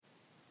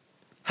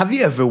Have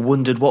you ever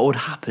wondered what would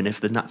happen if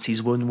the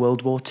Nazis won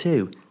World War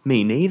II?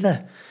 Me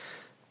neither.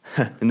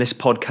 In this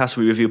podcast,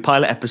 we review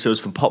pilot episodes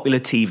from popular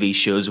TV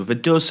shows with a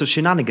dose of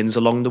shenanigans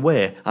along the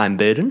way. I'm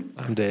Burden.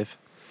 I'm Dave.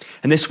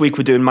 And this week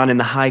we're doing Man in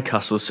the High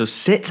Castle, so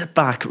sit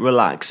back,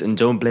 relax, and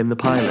don't blame the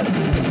pilot.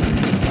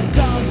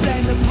 Don't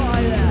blame the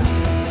pilot.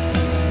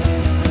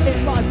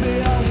 It might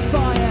be on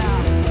fire.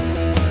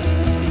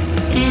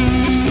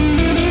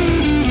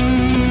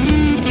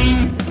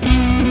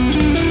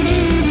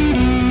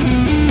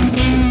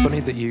 It's funny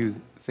that you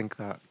think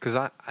that, because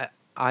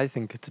I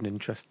think it's an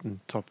interesting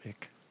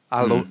topic.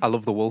 I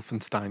love the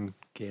Wolfenstein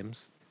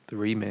games, the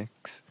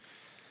remakes,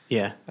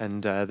 Yeah.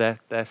 and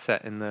they're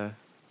set in the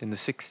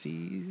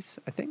 60s,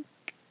 I think.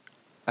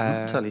 I'm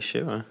not entirely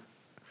sure.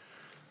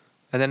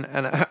 And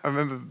I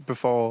remember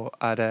before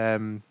I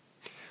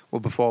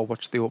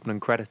watched the opening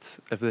credits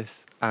of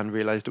this and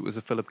realised it was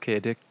a Philip K.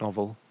 Dick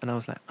novel, and I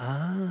was like,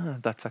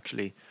 that's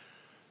actually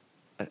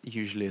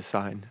usually a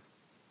sign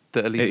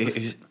that at least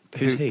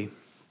Who's he?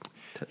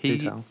 Do he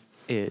tell.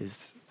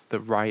 is the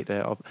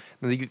writer of.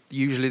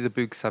 Usually the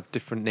books have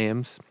different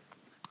names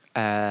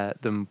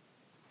than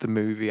the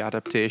movie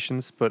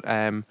adaptations, but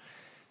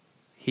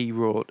he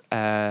wrote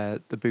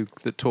the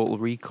book that Total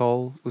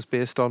Recall was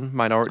based on,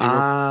 Minority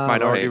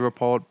right.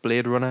 Report,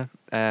 Blade Runner,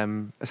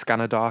 A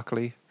Scanner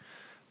Darkly,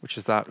 which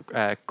is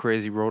that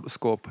crazy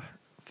rotoscope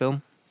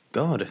film.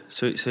 God,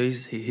 so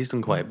he's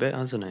done quite a bit,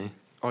 hasn't he?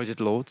 Oh, he did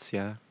loads,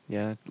 yeah,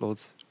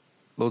 loads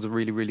of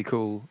really, really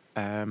cool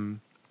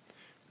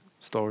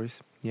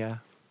stories, yeah.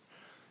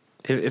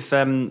 If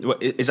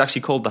it's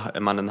actually called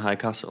The Man in the High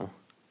Castle.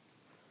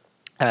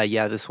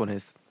 Yeah, this one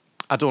is.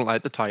 I don't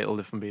like the title,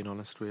 if I'm being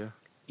honest with you.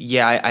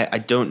 Yeah, I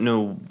don't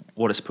know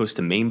what it's supposed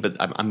to mean, but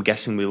I'm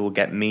guessing we will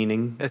get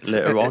meaning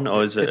later on,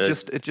 or is it?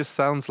 It just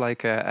sounds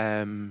like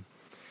a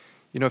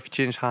if you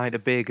change high to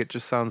big, it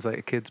just sounds like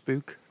a kid's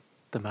book.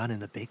 The Man in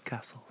the Big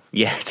Castle.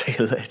 Yeah,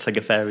 it's like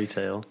a fairy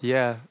tale.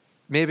 Yeah,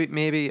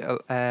 maybe.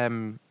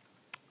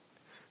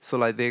 So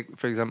like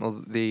for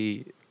example,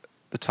 the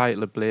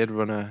title of Blade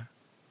Runner,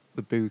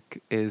 the book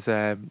is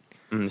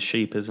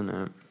Sheep, isn't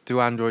it? Do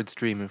Androids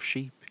Dream of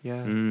Sheep?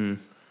 Yeah.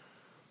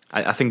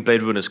 I think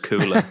Blade Runner's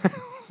cooler.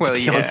 Well, to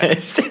be yeah.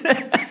 honest.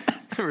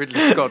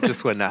 Ridley Scott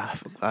just went,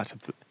 fuck that.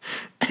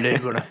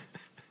 Blade Runner.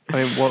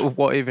 I mean,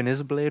 what even is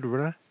a Blade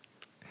Runner?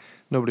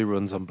 Nobody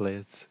runs on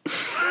blades.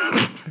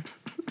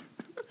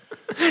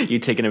 You're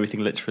taking everything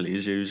literally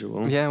as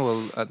usual. Yeah,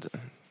 well, I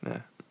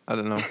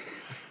don't know.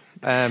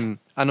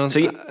 I know,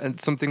 and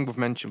something we've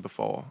mentioned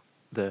before,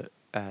 that,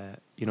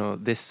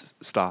 this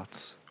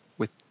starts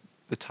with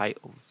the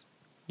titles.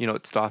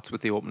 It starts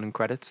with the opening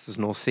credits. There's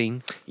no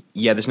scene.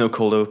 Yeah, there's no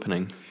cold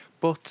opening.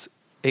 But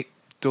it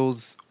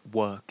does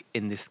work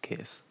in this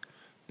case,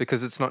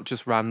 because it's not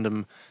just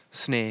random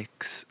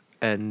snakes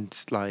and,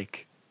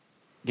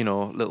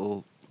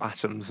 little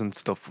atoms and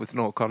stuff with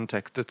no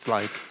context. It's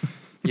like,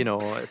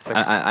 it's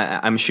like...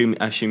 I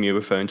assume you're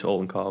referring to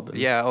Altered Carbon.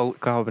 Yeah,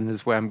 Altered Carbon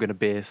is where I'm going to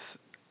base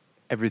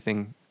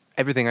everything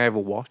I ever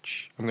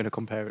watch. I'm going to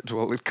compare it to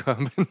Altered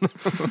Carbon.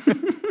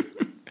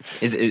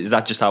 Is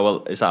that just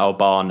our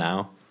bar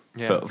now?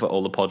 Yeah. For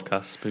all the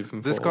podcasts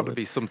moving There's forward? got to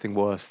be something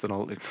worse than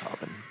Altered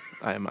Carbon,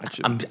 I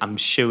imagine. I'm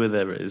sure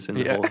there is in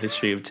the whole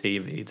history of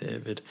TV,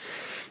 David.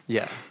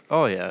 Yeah.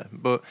 Oh, yeah.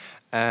 But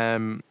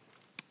I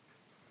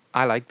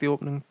like the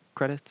opening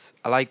credits.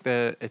 I like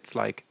it's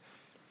like,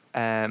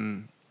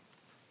 it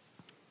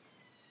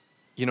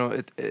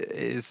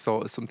is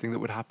sort of something that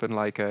would happen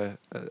like a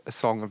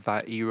song of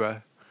that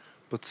era,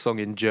 but sung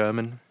in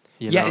German.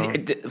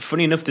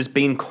 Funny enough, there's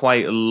been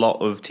quite a lot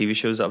of TV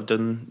shows that have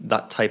done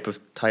that type of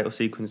title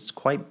sequence. It's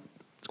quite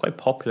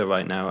popular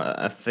right now.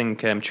 I think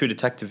True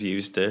Detective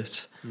used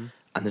it, and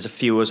there's a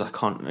few others I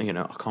can't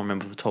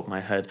remember off the top of my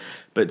head.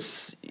 But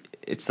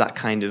it's that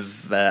kind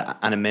of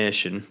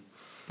animation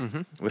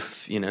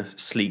with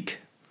sleek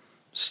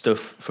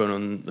stuff thrown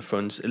on the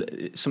front.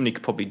 Somebody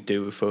could probably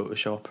do with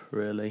Photoshop,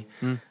 really.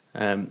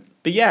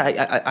 But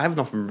yeah, I have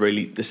nothing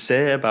really to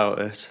say about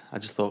it. I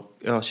just thought,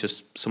 it's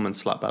just someone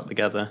slapped that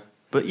together.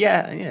 But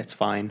yeah, it's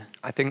fine.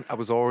 I think I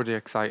was already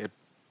excited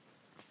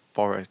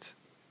for it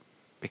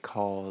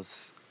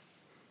because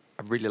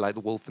I really like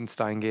the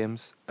Wolfenstein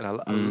games, and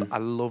I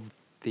love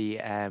the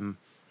in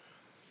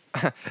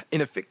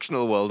a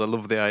fictional world. I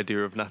love the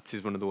idea of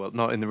Nazis running the world,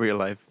 not in the real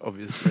life,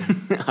 obviously.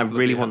 I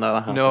really want that to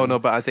happen. No,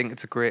 but I think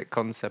it's a great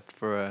concept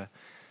for a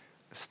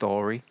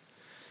story.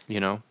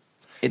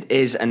 It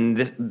is, and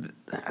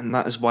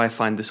that is why I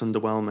find this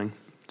underwhelming.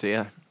 So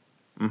yeah.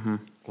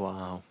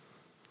 Wow.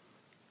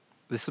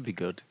 This will be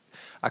good.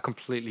 I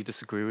completely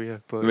disagree with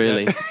you, but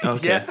really,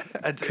 okay,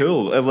 yeah,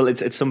 cool. Well,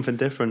 it's something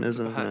different,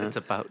 isn't it? It's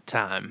about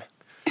time.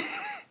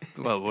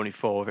 Well, we're only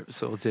 4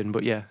 episodes in,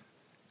 but yeah,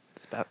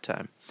 it's about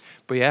time.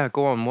 But yeah,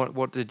 go on.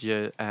 What did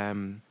you?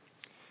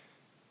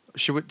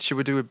 Should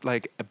we do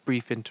a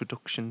brief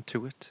introduction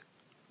to it?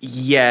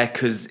 Yeah,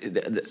 because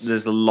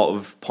there's a lot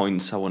of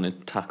points I want to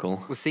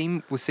tackle. We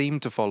seem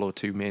to follow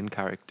 2 main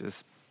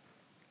characters.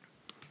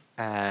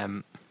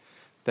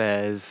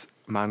 There's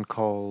a man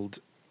called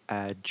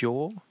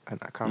Joe, and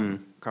I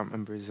can't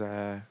remember his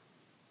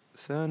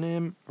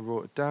surname. I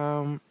wrote it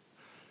down,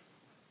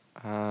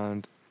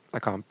 and I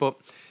can't. But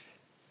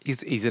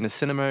he's in a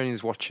cinema and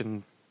he's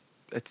watching.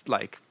 It's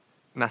like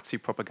Nazi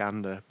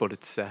propaganda, but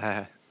it's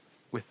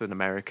with an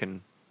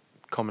American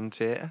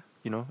commentator.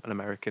 An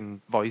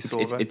American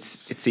voiceover.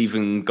 It's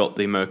even got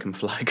the American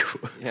flag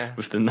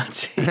with the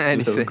Nazi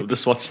and logo, the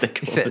swastika.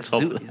 He said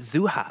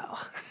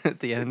Zuhal at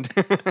the end,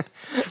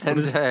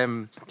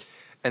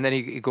 and then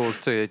he goes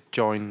to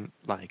join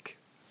like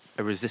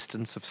a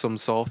resistance of some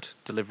sort,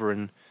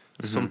 delivering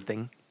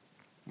something.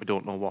 We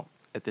don't know what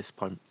at this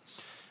point.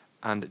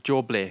 And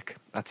Joe Blake,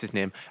 that's his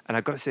name. And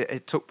I got to say,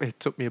 it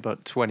took me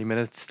about 20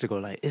 minutes to go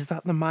like, is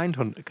that the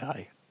Mindhunter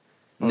guy?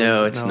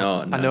 No, it's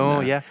not. No, I know, no.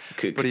 yeah.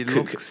 But he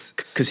looks...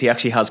 Because he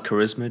actually has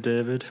charisma,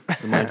 David,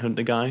 the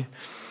Mindhunter guy.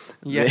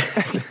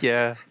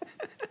 Yeah.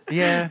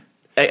 Yeah.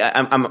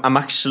 I'm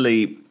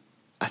actually...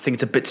 I think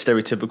it's a bit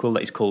stereotypical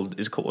that he's called...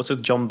 What's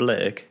it, John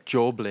Blake?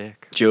 Joe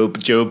Blake. Joe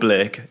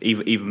Blake,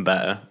 even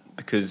better,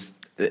 because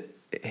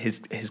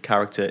his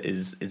character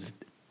is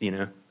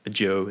a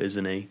Joe,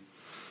 isn't he?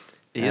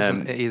 He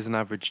is an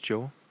average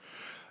Joe.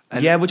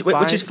 And yeah,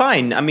 which is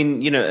fine. I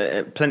mean,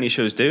 plenty of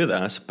shows do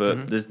that,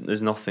 but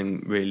there's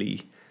nothing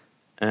really.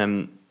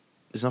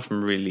 There's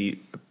nothing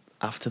really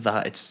after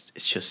that. It's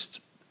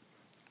just,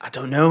 I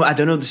don't know. I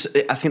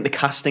think the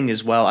casting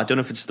as well. I don't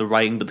know if it's the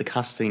writing, but the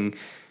casting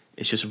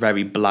is just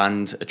very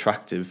bland,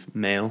 attractive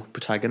male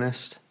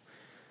protagonist.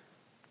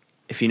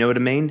 If you know what I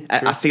mean.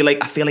 I feel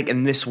like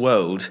in this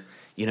world,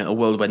 a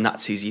world where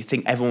Nazis, you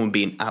think everyone would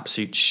be in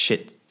absolute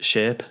shit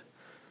shape.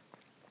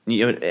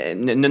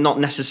 Not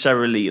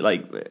necessarily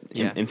like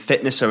in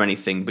fitness or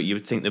anything, but you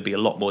would think there'd be a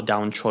lot more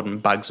downtrodden,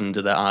 bags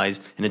under their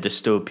eyes in a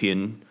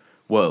dystopian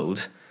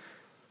world.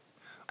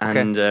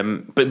 And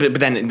but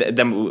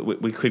then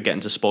we could get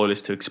into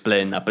spoilers to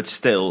explain that. But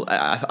still,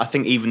 I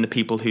think even the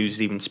people who's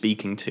even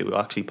speaking to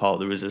are actually part of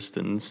the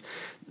resistance.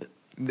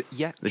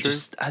 Yeah, they're true.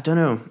 just, I don't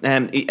know.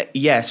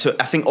 So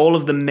I think all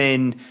of the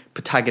main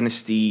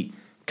protagonisty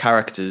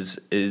characters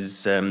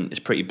is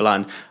pretty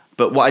bland.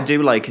 But what I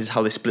do like is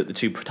how they split the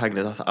two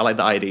protagonists. I like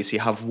the idea. So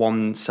you have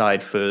one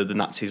side for the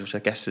Nazis, which I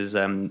guess is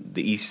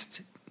the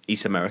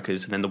East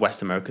Americas, and then the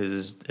West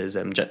Americas is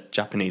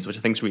Japanese, which I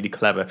think is really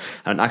clever.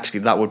 And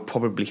actually, that would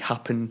probably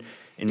happen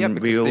in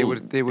real.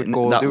 They would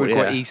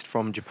go east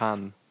from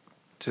Japan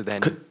to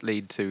then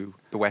lead to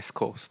the West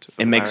Coast.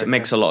 It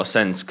makes a lot of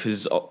sense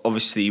because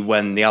obviously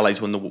when the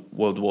Allies won the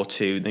World War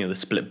II, they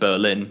split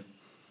Berlin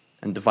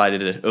and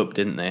divided it up,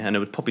 didn't they? And it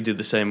would probably do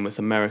the same with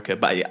America.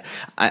 But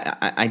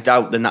I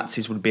doubt the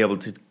Nazis would be able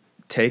to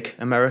take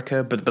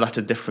America, but that's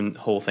a different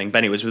whole thing. But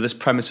anyways, with this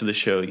premise of the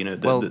show,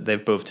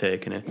 they've both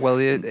taken it. Well,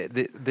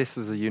 this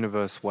is a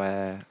universe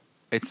where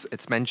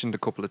it's mentioned a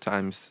couple of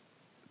times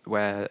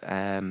where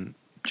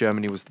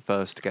Germany was the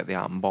first to get the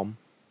atom bomb,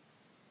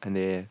 and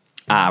they...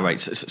 right.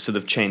 So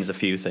they've changed a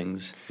few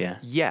things. Yeah.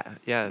 Yeah.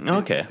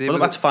 Okay. Well,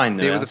 that's fine.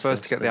 They were the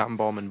first to get the atom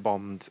bomb and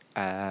bombed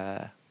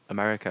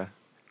America.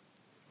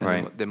 And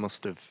right. They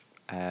must have...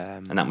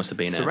 and that must have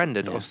been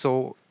surrendered, yeah. or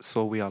so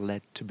we are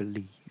led to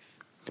believe.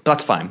 But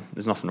that's fine.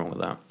 There's nothing wrong with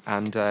that.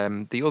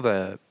 And the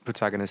other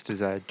protagonist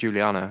is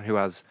Juliana, who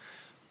has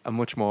a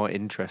much more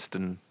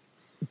interesting,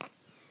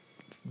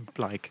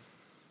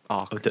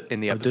 arc in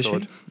the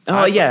episode.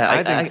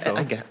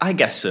 I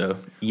guess so.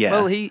 Yeah.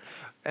 Well,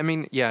 I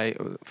mean,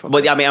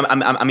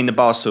 the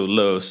bar's so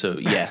low, so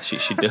yeah,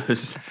 she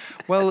does.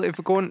 Well, if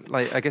we're going,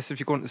 I guess if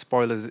you're going to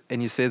spoilers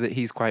and you say that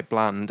he's quite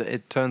bland,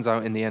 it turns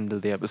out in the end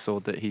of the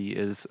episode that he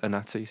is a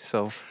Nazi.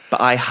 So,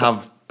 but I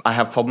have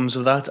problems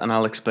with that, and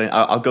I'll explain.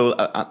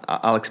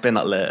 I'll explain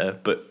that later.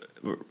 But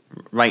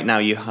right now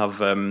you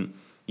have and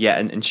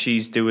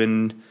she's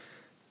doing.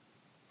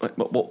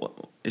 What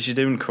is she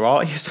doing?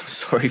 Karate? I'm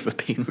sorry for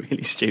being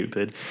really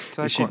stupid.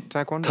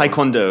 Taekwondo.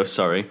 Taekwondo.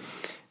 Sorry.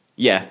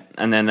 Yeah,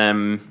 and then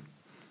and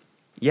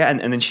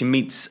then she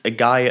meets a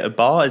guy at a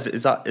bar.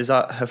 Is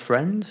that her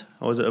friend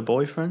or is it a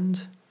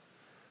boyfriend?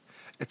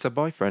 It's a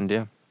boyfriend,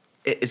 yeah.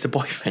 It's a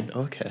boyfriend.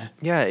 Okay.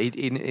 Yeah,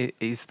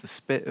 he's the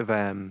spit of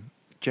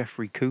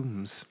Jeffrey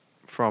Combs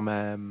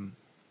from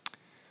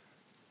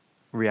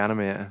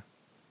Reanimator,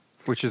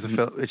 which is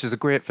a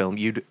great film.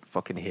 You'd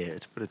fucking hate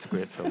it, but it's a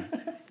great film.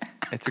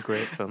 It's a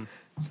great film.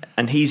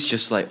 And he's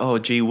just like, oh,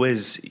 gee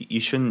whiz, you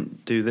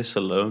shouldn't do this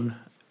alone,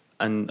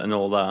 and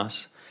all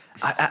that.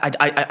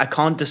 I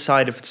can't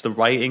decide if it's the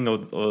writing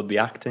or the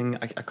acting.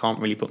 I can't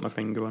really put my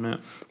finger on it.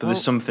 But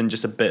there's something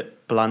just a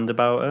bit bland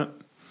about it.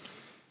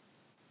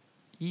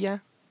 Yeah.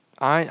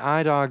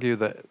 I'd argue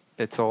that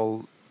it's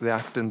all the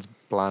acting's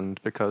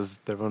bland because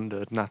they're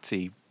under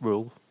Nazi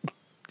rule,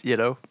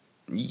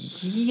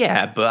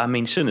 Yeah, but I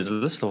mean, Schindler's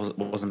List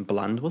wasn't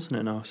bland, wasn't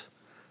it not?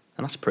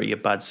 And that's pretty a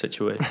bad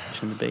situation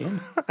to be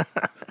in.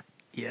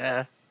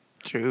 Yeah,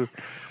 true.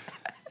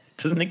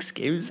 Doesn't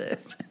excuse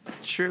it.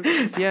 True.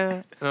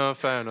 Yeah. No,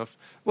 fair enough.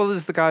 Well,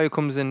 there's the guy who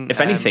comes in. If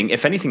anything,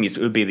 it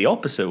would be the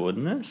opposite,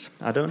 wouldn't it?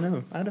 I don't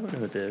know,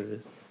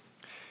 David.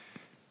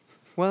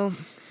 Well,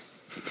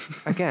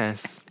 I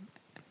guess.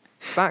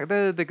 Back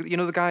the you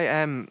know the guy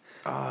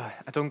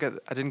I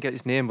didn't get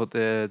his name, but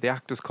the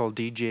actor's called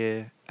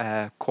DJ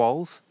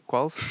Qualls.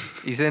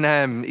 He's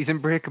in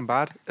Breaking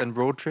Bad and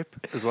Road Trip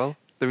as well.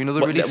 The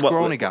really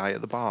scrawny guy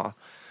at the bar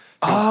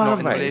who's not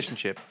in a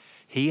relationship.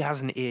 He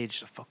hasn't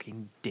aged a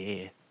fucking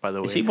day, by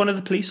the way. Is he one of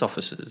the police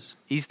officers?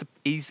 He's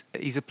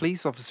a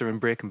police officer in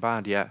Breaking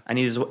Bad, yeah. And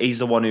he's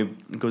the one who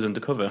goes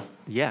undercover.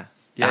 Yeah.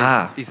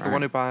 He's the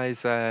one who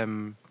buys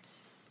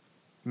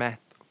meth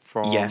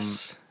from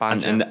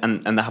Badger.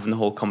 And they're having the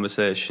whole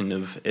conversation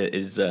of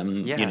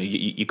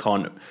you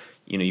can't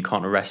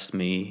arrest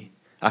me.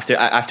 I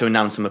have to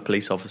announce I'm a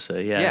police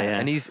officer. Yeah.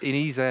 And he's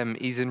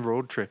in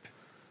Road Trip,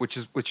 which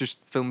is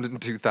filmed in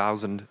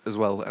 2000 as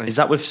well. And is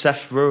that with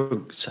Seth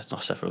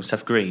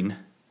Green,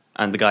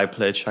 and the guy who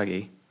played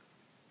Shaggy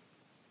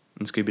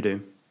in Scooby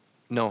Doo?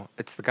 No,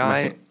 it's the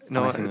guy.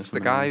 It's the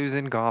guy who's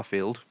in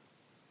Garfield.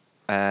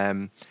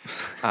 And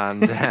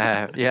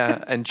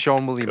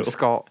Sean William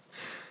Scott.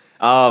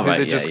 Oh, right,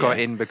 they just got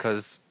in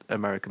because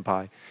American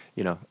Pie.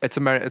 You know, it's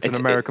an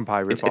American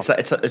Pie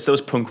ripoff. It's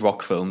those punk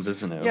rock films,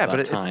 isn't it? Yeah, but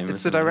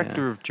it's the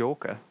director of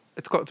Joker.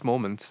 It's got its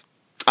moments.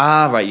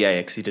 Ah, right, yeah,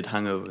 because he did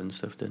Hangover and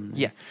stuff, didn't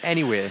he? Yeah.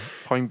 Anyway,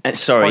 we're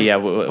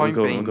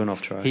going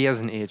off track. He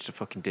hasn't aged a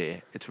fucking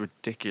day. It's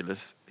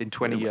ridiculous. In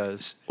 20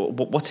 years.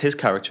 What's his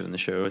character in the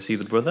show? Is he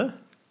the brother?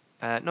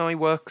 No, he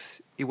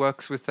works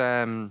with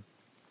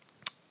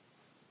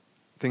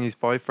his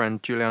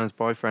boyfriend, Juliana's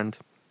boyfriend.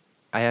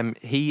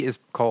 He is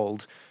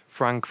called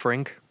Frank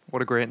Frink.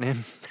 What a great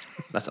name.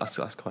 That's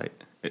quite.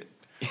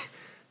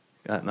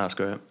 That's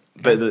great.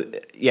 But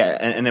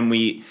and then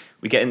we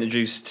get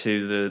introduced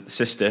to the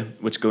sister,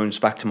 which goes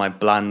back to my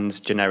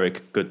bland,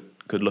 generic,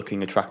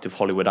 good-looking, attractive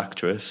Hollywood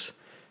actress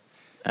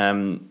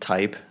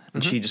type,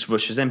 and she just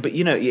rushes in. But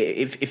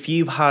if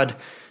you had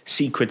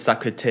secrets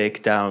that could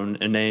take down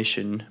a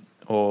nation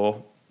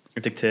or a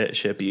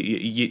dictatorship,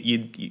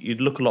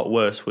 you'd look a lot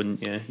worse,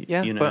 wouldn't you?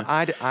 Yeah, but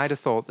I'd have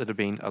thought there'd have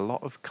been a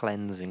lot of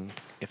cleansing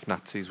if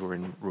Nazis were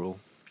in rule.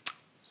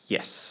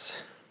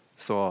 Yes.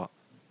 So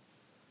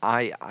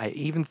I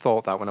even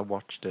thought that when I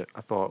watched it.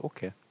 I thought,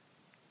 okay,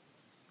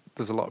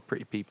 there's a lot of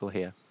pretty people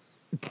here.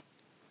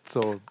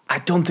 So I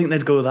don't think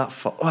they'd go that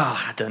far. Well,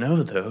 I don't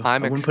know though. I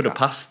wouldn't put it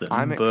past them.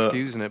 I'm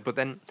excusing it, but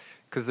then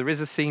because there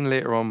is a scene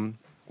later on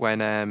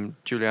when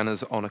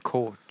Juliana's on a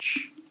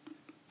coach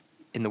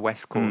in the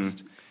West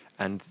Coast.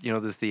 And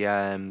there's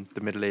the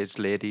middle-aged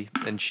lady,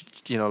 and she,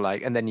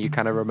 and then you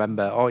kind of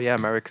remember, oh yeah,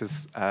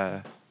 America's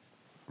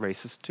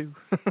racist too.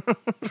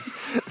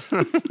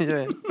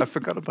 Yeah, I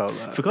forgot about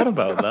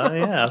that.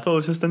 Yeah, I thought it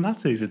was just the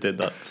Nazis who did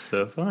that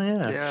stuff. Oh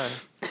yeah. Yeah.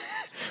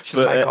 She's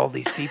like, all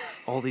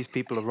these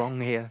people are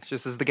wrong here. She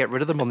says they get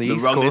rid of them on the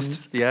East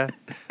Coast. Yeah,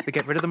 they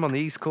get rid of them on the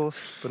East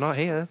Coast, but not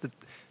here.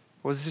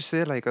 What does she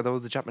say? Like, although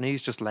the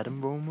Japanese just let them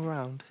roam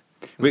around.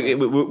 We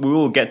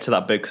will get to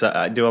that bit because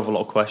I do have a lot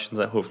of questions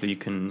that hopefully you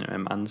can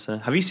answer.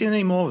 Have you seen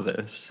any more of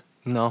this?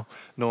 No.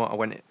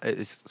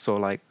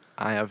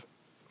 I have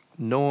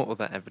no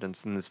other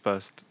evidence than this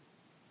first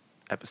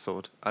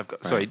episode. I've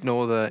got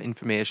no other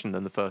information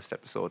than the first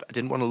episode. I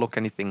didn't want to look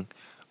anything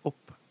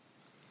up.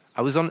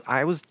 I was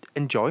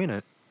enjoying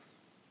it.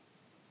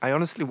 I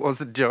honestly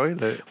was enjoying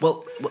it.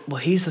 Well,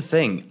 here's the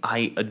thing.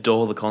 I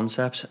adore the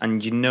concept,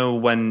 and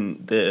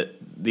when the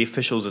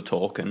officials are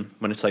talking,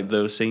 when it's like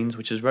those scenes,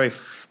 which is very,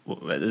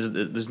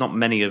 there's not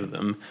many of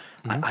them.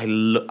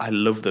 Mm-hmm. I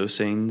love those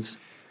scenes.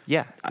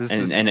 Yeah,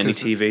 in any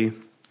TV,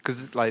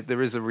 because like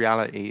there is a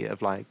reality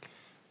of like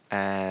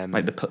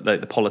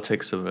the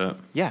politics of it.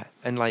 Yeah,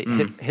 and like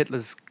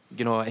Hitler's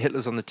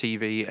on the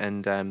TV,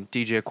 and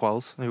DJ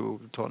Qualls, who we were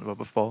talking about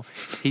before,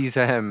 he's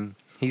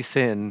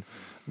saying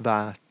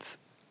that.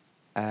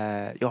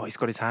 He's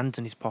got his hands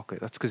in his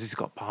pocket. That's because he's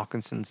got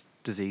Parkinson's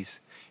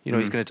disease.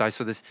 He's going to die.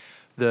 So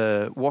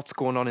what's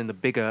going on in the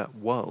bigger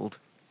world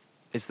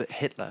is that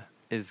Hitler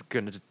is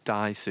going to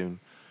die soon,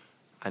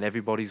 and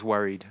everybody's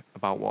worried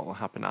about what will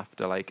happen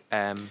after. Like,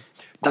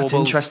 that's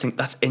interesting.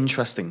 That's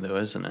interesting, though,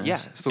 isn't it? Yeah.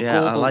 So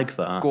I like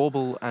that.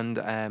 Goebbels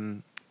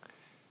and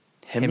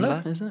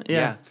Himmler, is it?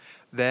 Yeah.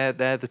 They're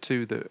the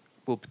two that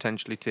will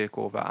potentially take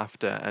over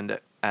after,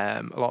 and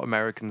a lot of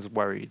Americans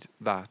worried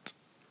that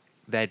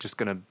they're just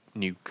going to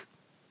nuke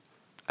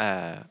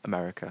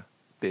America,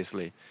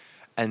 basically.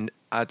 And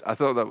I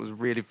thought that was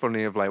really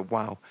funny of like,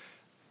 wow,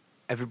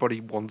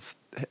 everybody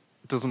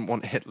doesn't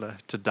want Hitler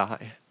to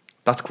die.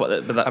 That's quite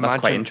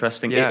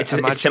interesting. Yeah, it's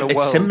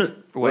similar.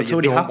 Where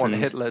you don't want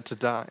Hitler to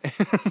die.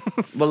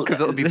 Well,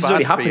 because it'll be this bad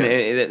already for happened.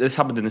 you. This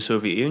happened in the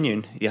Soviet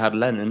Union. You had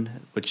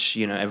Lenin, which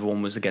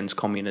everyone was against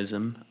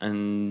communism,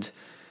 and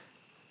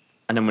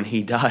then when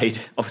he died,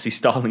 obviously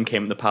Stalin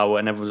came to power,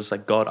 and everyone was just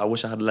like, God, I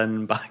wish I had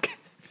Lenin back.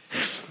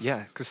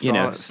 Yeah, because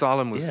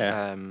Stalin was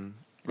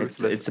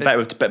ruthless. It's the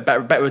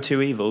better of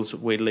two evils,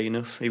 weirdly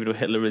enough, even though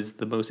Hitler is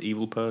the most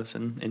evil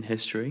person in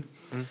history.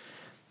 Mm.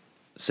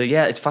 So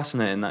yeah, it's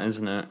fascinating, that,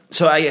 isn't it?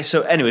 So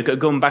anyway,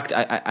 going back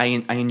to,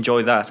 I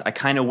enjoy that. I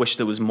kind of wish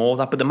there was more of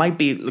that, but there might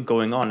be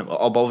going on.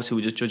 Obviously,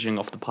 we're just judging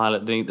off the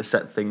pilot. They need to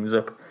set things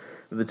up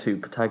with the two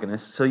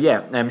protagonists. So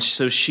yeah,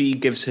 so she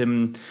gives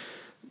him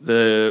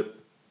the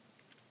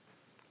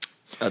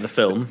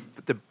film.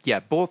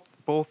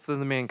 Both of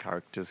the main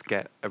characters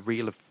get a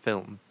reel of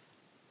film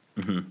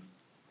Mm-hmm.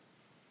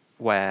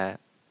 where,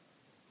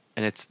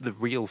 and it's the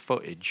real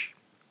footage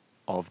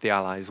of the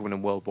Allies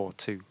winning World War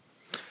Two,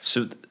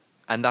 So,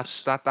 and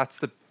that's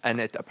the, and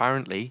it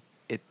apparently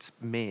it's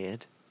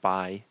made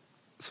by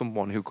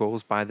someone who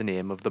goes by the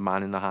name of the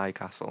Man in the High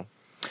Castle.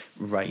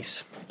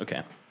 right,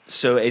 okay.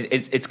 So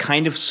it's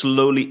kind of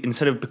slowly,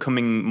 instead of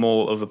becoming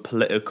more of a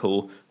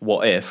political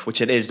what if, which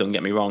it is, don't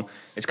get me wrong,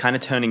 it's kind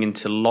of turning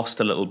into Lost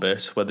a little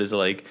bit, where there's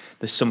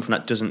something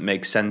that doesn't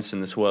make sense in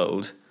this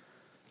world.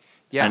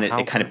 Yeah, And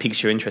it kind of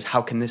piques your interest.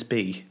 How can this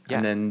be? Yeah.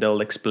 And then they'll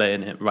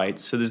explain it, right?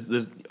 So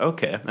there's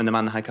okay, and the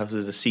Man in the High Castle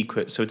is a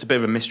secret, so it's a bit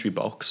of a mystery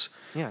box,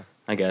 Yeah.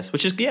 I guess,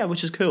 which is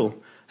cool.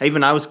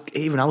 Even I was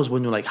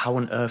wondering, like, how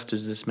on earth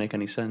does this make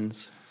any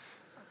sense?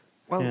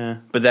 Well, Yeah,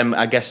 but then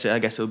I guess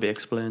it'll be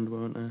explained,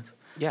 won't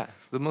it?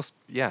 there must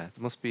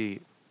be.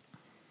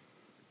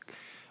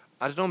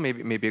 I don't know.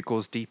 Maybe it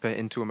goes deeper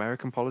into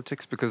American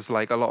politics because,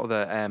 like, a lot of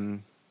the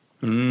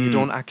you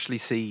don't actually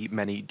see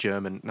many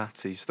German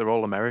Nazis. They're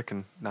all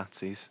American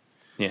Nazis.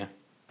 Yeah,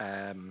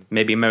 Um,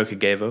 maybe America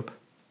gave up.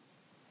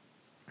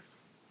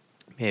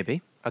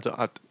 maybe I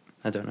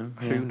I don't know.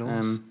 Who Yeah,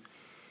 knows?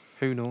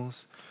 Who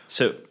knows?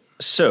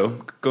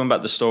 So going back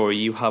to the story,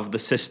 you have the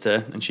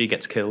sister, and she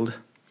gets killed.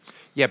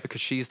 Yeah,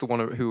 because she's the one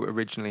who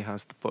originally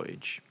has the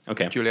footage.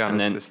 Okay, Juliana's and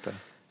then, sister.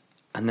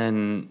 And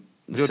then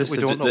the We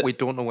sister, don't know. We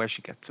don't know where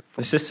she gets it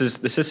from.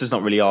 the sister's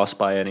not really asked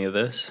by any of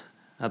this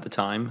at the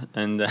time,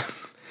 and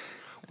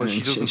Well, and she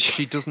then doesn't.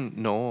 She doesn't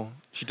know.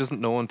 She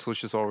doesn't know until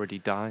she's already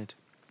died.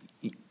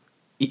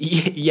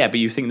 Yeah, but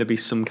you think there'd be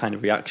some kind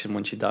of reaction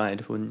when she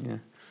died, wouldn't you?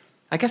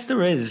 I guess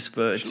there is,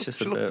 but it's just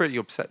she a looked bit. pretty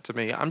upset to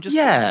me. I'm just.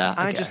 Yeah,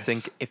 I I just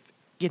guess. think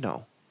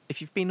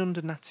if you've been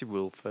under Nazi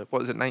rule for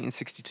what is it,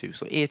 1962,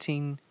 so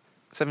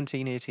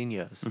 17, 18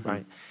 years, Mhm.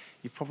 right?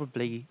 You're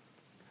probably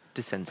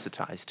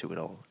desensitized to it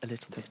all a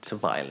little bit. To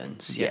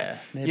violence, yeah.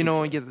 maybe You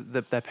know, so.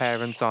 their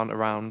parents aren't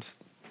around.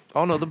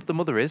 Oh no, the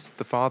mother is.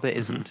 The father Mm-hmm.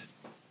 isn't.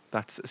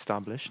 That's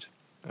established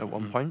at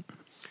one Mhm. point.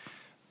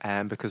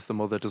 Because the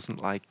mother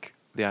doesn't like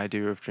the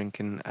idea of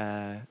drinking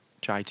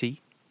chai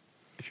tea,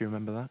 if you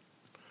remember that.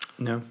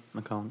 No,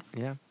 I can't.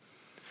 Yeah.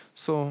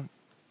 So,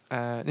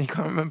 you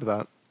can't remember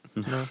that?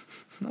 No.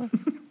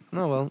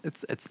 No, well,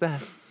 it's there.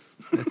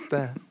 It's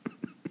there.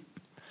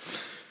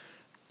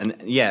 And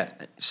yeah,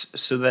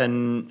 so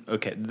then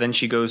then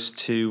she goes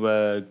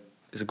to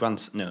is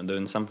it No, they're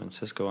in San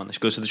Francisco, aren't they? She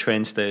goes to the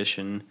train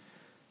station.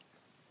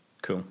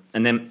 Cool.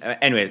 And then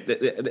anyway,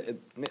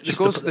 She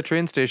goes to the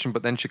train station,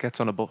 but then she gets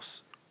on a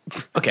bus.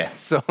 okay.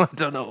 So I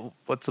don't know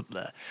what's up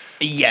there.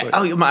 Yeah. But-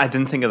 Oh, I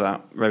didn't think of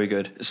that. Very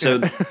good.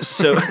 So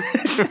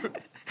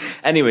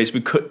anyways,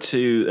 we cut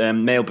to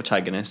male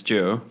protagonist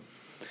Joe,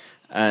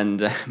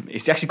 and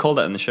is he actually called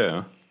that in the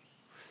show?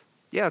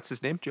 Yeah, it's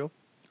his name, Joe.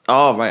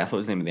 Oh right, I thought it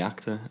was the name of the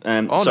actor.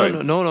 Oh sorry,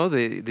 no!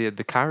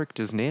 The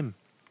character's name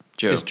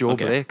Joe. is Joe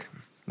okay. Blake.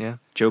 Yeah.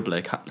 Joe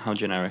Blake. How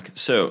generic.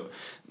 So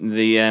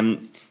the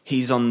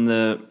he's on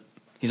the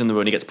road.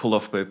 And he gets pulled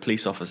off by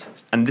police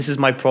officers, and this is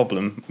my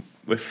problem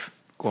with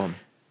Go on.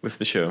 with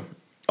the show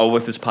or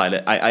with this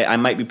pilot. I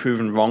might be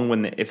proven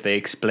wrong if they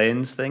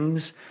explains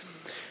things,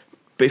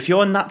 but if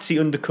you're a Nazi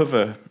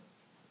undercover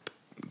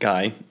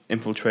guy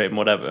infiltrating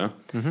whatever,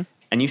 Mm-hmm.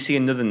 and you see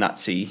another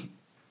Nazi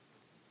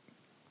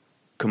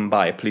come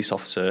by, a police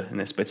officer in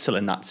this, but it's still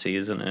a Nazi,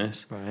 isn't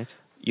it? Right.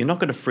 You're not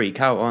going to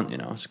freak out, aren't you?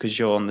 Because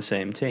you're on the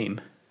same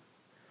team.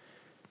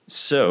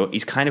 So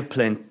he's kind of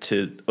playing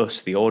to us,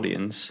 the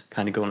audience,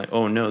 kind of going like,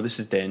 "Oh no, this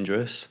is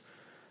dangerous,"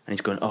 and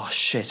he's going, "Oh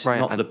shit, Right,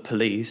 not and- the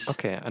police."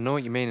 Okay, I know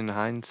what you mean in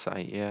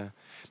hindsight. Yeah.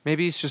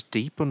 Maybe he's just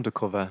deep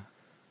undercover.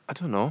 I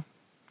don't know.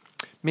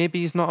 Maybe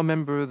he's not a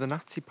member of the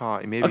Nazi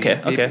party. Maybe.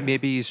 Okay.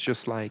 Maybe he's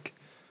just like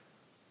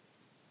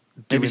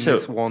Maybe doing so.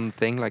 this one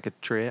thing like a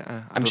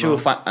traitor. I'm sure.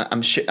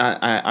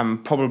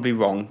 I'm probably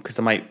wrong because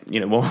I might,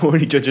 we're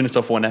only judging us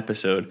off one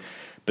episode.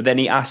 But then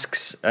he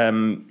asks,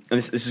 and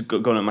this is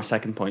going on my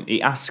second point.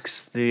 He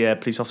asks the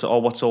police officer, "Oh,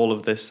 what's all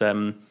of this?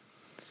 All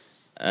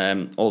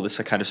this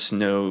kind of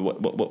snow,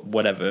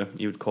 whatever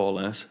you would call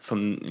it,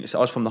 from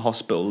the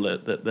hospital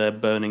that they're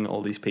burning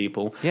all these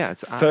people." Yeah,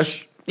 it's ash.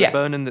 First- They're yeah,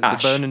 burning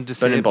ash. burning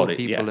disabled Burning body,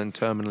 people yeah. and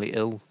terminally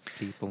ill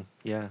people.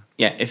 Yeah.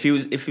 Yeah, if he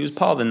was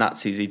part of the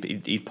Nazis,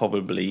 he'd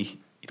probably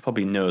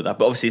know that.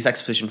 But obviously, it's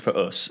exposition for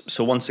us.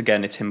 So once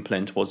again, it's him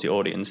playing towards the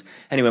audience.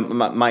 Anyway,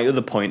 my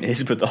other point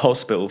is with the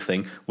hospital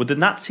thing. Would the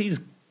Nazis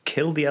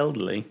kill the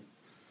elderly?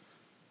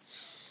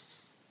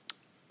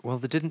 Well,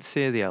 they didn't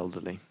say the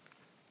elderly.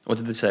 What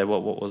did they say?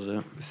 What was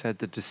it? They said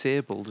the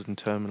disabled and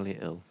terminally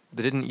ill.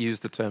 They didn't use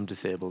the term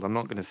disabled. I'm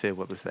not going to say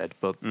what they said,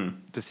 but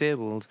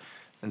disabled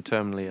and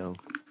terminally ill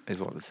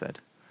is what they said.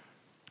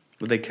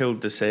 Would they kill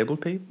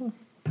disabled people?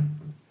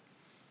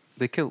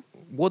 They kill.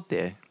 Would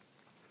they?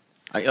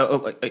 Are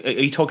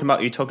you talking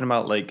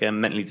about? Like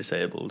mentally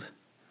disabled?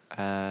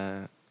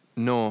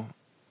 No.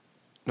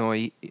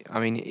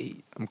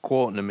 I'm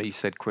quoting him. He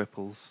said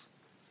cripples.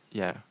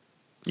 Yeah.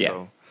 Yeah.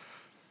 So,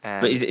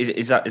 But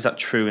is that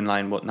true in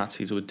line what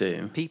Nazis would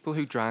do? People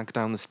who drag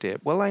down the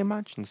state. Well, I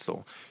imagine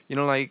so. You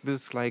know, like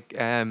there's like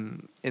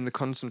in the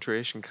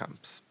concentration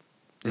camps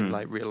in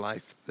like real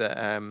life that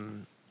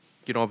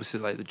you know, obviously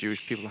like the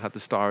Jewish people had the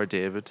Star of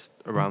David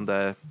around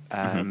their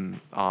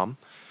arm,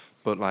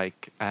 but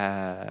like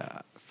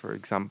for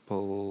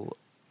example,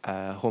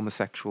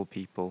 homosexual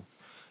people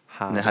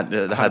And they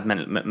had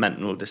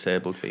mental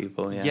disabled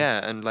people. Yeah.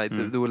 yeah, and like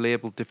they were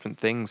labeled different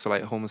things. So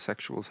like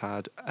homosexuals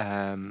had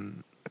a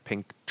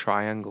pink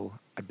triangle,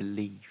 I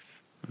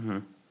believe. Mm-hmm.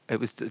 It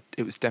was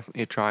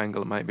definitely a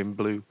triangle. It might have been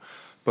blue,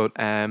 but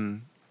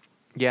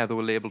yeah, they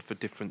were labelled for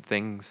different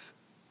things.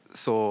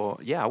 So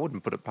yeah, I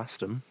wouldn't put it past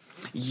them.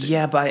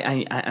 Yeah, but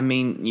I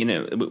mean, you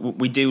know,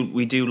 we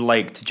do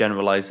like to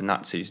generalize the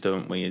Nazis,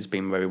 don't we, as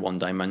being very one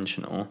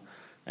dimensional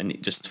and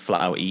just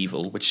flat out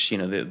evil, which you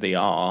know they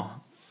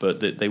are.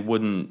 But they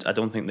wouldn't. I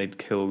don't think they'd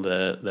kill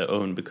their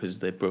own because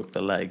they broke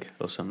their leg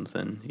or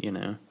something. You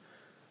know.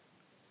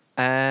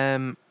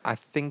 I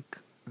think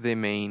they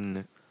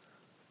mean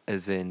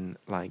as in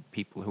like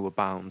people who are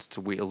bound to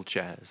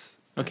wheelchairs.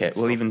 Okay,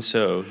 well, even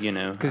so, you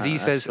know, because he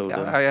says,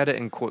 I had it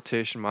in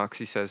quotation marks.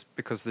 He says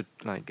because they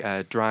like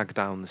drag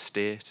down the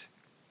state,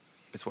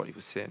 is what he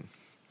was saying.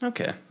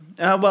 Okay,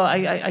 well,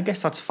 I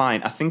guess that's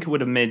fine. I think it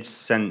would have made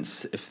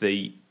sense if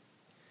they.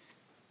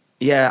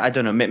 Yeah, I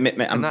don't know.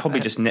 I'm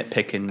probably just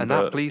nitpicking. And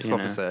but, that police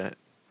officer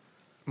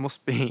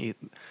must be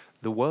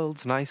the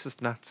world's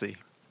nicest Nazi.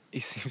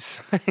 He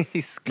seems.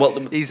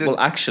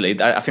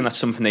 Actually, I think that's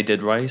something they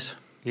did right.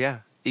 Yeah,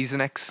 he's an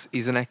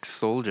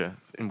ex-soldier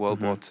in World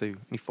War II.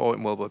 He fought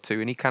in World War II,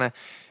 and he kind of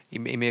he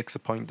makes a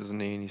point, doesn't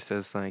he? And he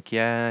says like,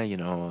 yeah, you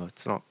know,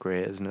 it's not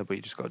great, isn't it? But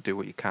you just got to do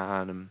what you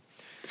can. And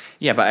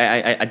yeah, but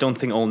I don't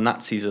think all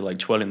Nazis are like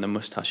twirling their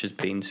mustaches,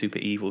 being super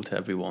evil to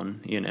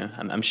everyone. You know,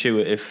 I'm sure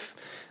if.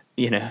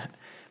 You know,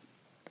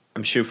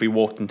 I'm sure if we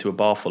walked into a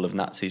bar full of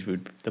Nazis,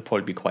 they'd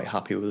probably be quite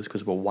happy with us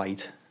because we're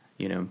white,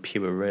 you know,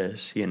 pure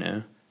race, you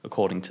know,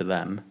 according to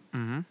them.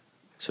 Mm-hmm.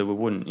 So we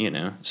wouldn't, you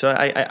know. So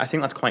I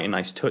think that's quite a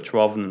nice touch,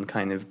 rather than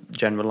kind of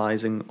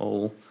generalising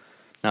all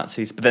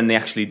Nazis. But then they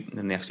actually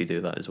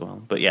do that as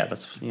well. But yeah,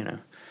 that's, you know,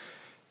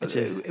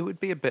 it would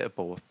be a bit of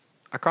both.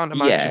 I can't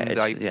imagine.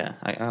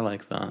 I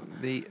like that.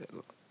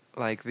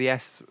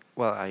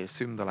 Well, I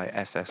assume they're like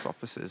SS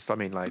officers. I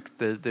mean, like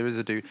there is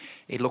a dude.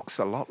 He looks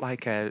a lot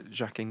like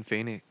Joaquin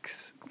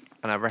Phoenix,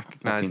 and I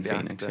recognise the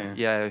actor.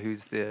 Yeah,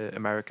 who's the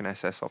American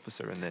SS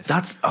officer in this?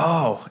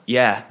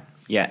 Yeah.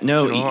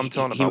 No, do you know what I'm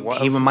talking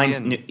about? He reminds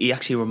me. He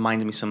actually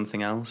reminded me of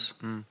something else,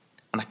 and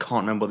I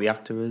can't remember what the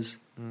actor is.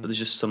 But there's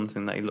just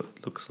something that he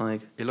looks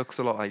like. He looks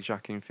a lot like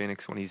Joaquin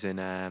Phoenix when he's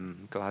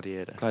in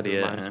Gladiator. It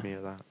reminds me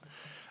of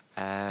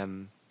that.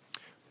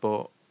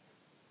 But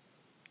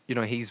you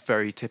know, he's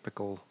very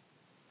typical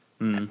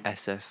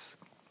SS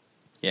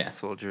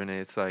soldier, and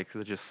it's like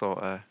they're just sort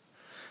of.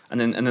 And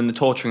then they're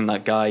torturing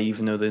that guy,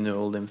 even though they know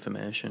all the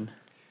information.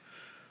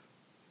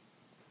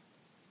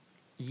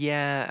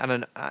 Yeah,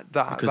 and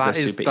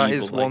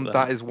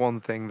that is one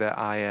thing that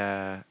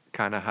I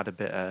kind of had a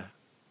bit of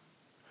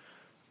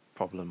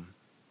problem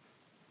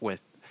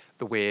with,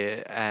 the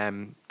way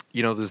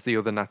you know, there's the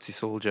other Nazi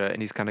soldier,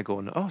 and he's kind of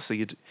going, oh, so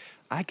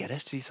I get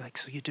it. He's like,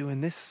 so you're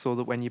doing this so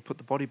that when you put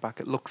the body back,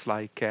 it looks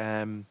like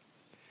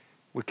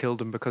we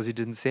killed him because he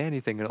didn't say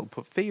anything, and it'll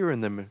put fear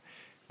in them.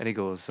 And he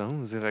goes,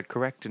 oh, is it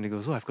correct? And he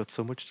goes, oh, I've got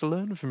so much to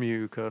learn from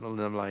you, Colonel.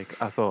 And I'm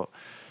like, I thought,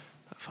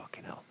 oh,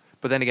 fucking hell.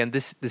 But then again,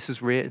 this is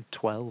rated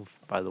 12,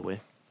 by the way.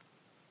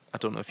 I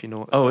don't know if you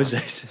know. Oh, is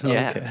it?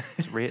 Yeah, okay.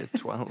 It's rated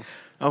 12.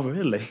 Oh,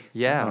 really?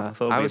 Yeah,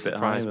 I was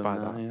surprised by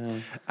that. Yeah.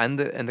 And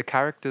the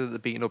character that they're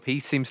beating up, he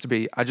seems to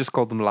be. I just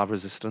called them La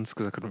Resistance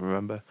because I couldn't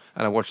remember,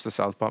 and I watched the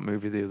South Park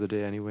movie the other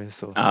day anyway.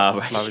 So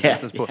right. La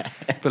Resistance, but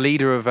the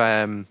leader of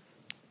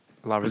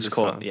La Resistance.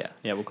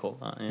 We'll call it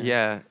that.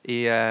 Yeah,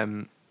 he.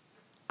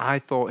 I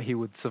thought he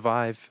would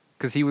survive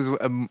because he was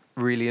a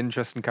really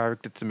interesting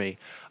character to me.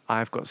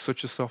 I've got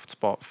such a soft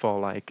spot for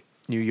like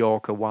New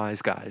Yorker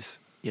wise guys.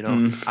 You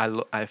know,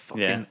 I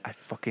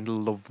fucking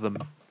love them.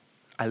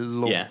 I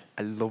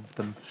love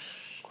them.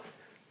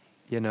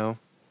 You know,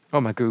 oh,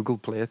 my Google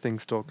Play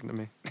thing's talking to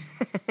me.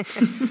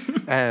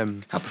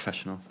 How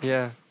professional.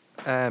 Yeah,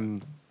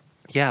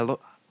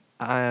 Look,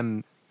 I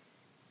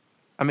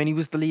mean, he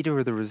was the leader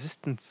of the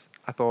resistance.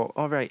 I thought,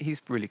 all right,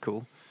 he's really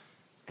cool,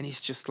 and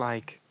he's just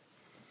like.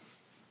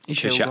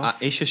 He's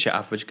just your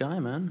average guy,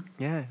 man.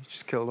 Yeah, he's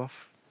just killed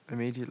off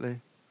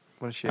immediately.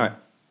 What a shame. All right.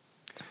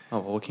 Oh,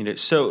 well, what can you do?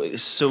 So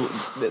this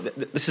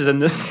is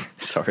another.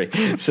 Sorry.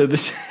 So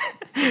this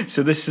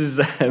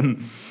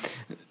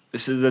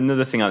is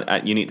another thing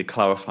you need to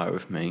clarify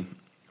with me.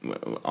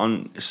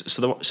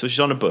 So she's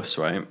on a bus,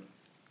 right?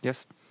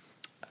 Yes.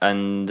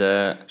 And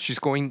she's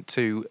going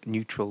to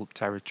neutral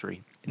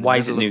territory. Why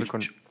is it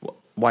neutral?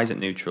 Why is it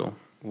neutral?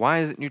 Why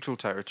is it neutral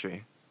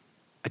territory?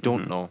 I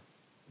don't know.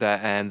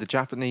 The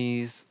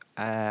Japanese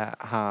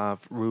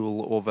have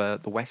rule over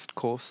the west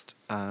coast,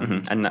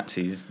 and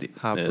Nazis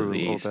have rule the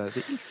east. over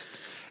the east.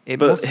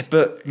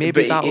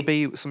 Maybe that'll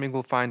be something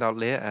we'll find out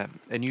later.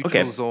 A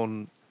neutral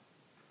zone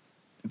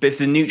But if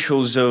the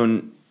neutral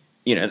zone,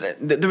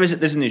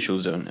 there's a neutral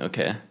zone,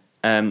 okay.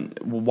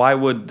 Why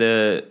would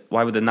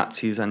the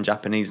Nazis and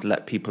Japanese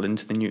let people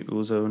into the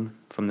neutral zone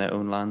from their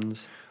own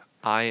lands?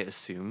 I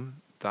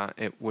assume that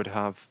it would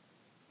have,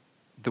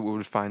 that we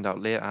would find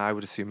out later. I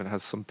would assume it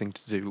has something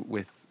to do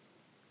with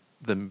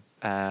the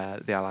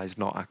Allies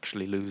not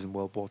actually losing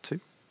World War II,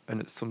 and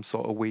it's some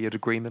sort of weird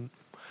agreement.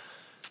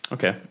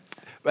 Okay.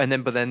 But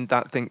then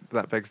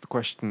that begs the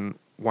question: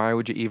 why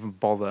would you even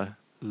bother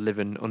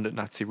living under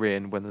Nazi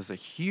reign when there's a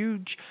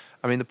huge?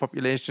 I mean, the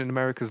population in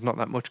America is not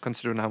that much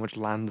considering how much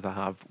land they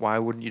have. Why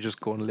wouldn't you just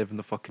go and live in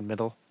the fucking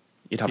middle?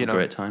 You'd have a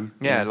great time.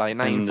 Yeah, like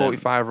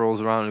 1945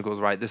 rolls around and goes,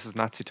 right, this is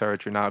Nazi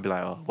territory now. I'd be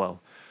like, oh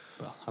well.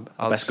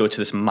 I'll best go to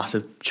this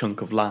massive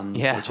chunk of land,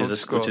 which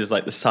is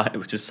like the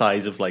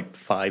size of like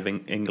 5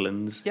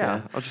 Englands.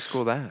 Yeah, I'll just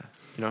go there.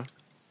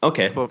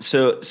 Okay, But-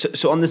 so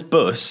on this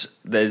bus,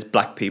 there's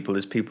black people,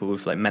 there's people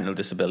with like mental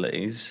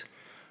disabilities.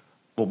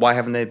 Well, why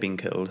haven't they been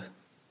killed?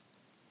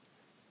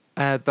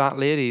 That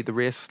lady, the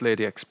racist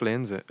lady,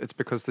 explains it. It's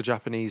because the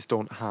Japanese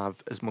don't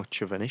have as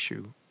much of an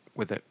issue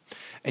with it.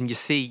 And you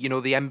see,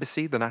 the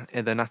embassy, the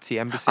Nazi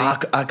embassy.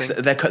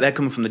 thing. They're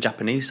coming from the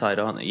Japanese side,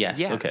 aren't they? Yes.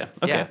 Yeah. Okay.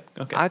 Yeah.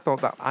 Okay. I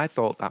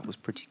thought that was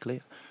pretty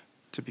clear.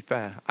 To be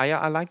fair,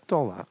 I liked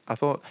all that. I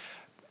thought,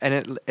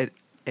 and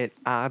it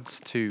adds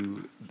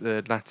to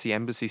the Nazi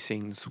embassy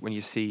scenes when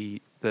you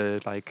see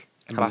the like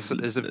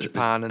ambassadors of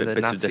Japan and the bits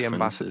of Nazi differences.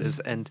 ambassadors,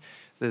 and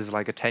there's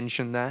like a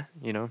tension there.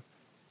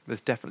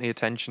 There's definitely a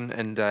tension,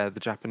 and the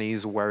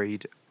Japanese are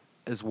worried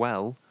as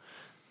well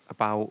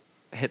about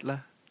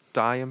Hitler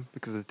dying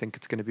because they think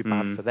it's going to be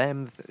bad for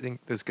them. They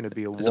think there's going to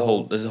be a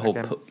war. There's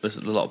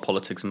a lot of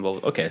politics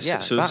involved. Okay, Yeah,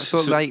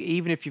 so like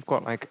even if you've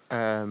got like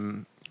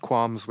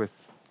qualms with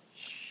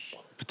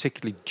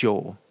particularly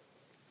Joe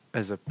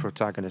as a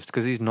protagonist,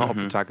 because he's not a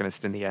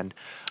protagonist in the end,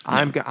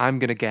 I'm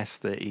gonna guess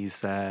that he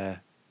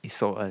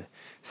sort of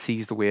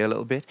sees the way a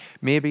little bit.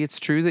 Maybe it's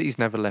true that he's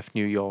never left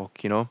New York,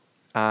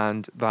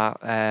 and that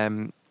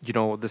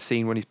the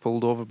scene when he's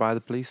pulled over by the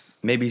police.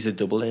 maybe he's a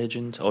double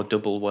agent or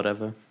double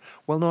whatever.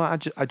 Well, no,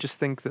 I just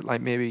think that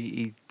like maybe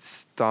he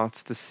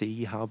starts to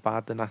see how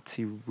bad the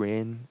Nazi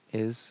reign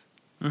is.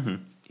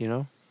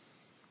 Mm-hmm.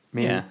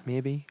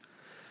 Maybe.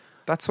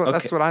 That's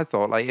what I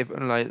thought. Like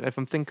if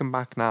I'm thinking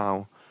back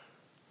now,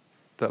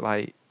 that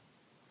like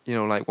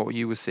what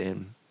you were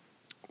saying,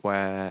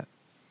 where,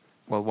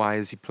 well, why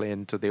is he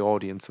playing to the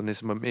audience? And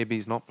this, maybe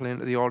he's not playing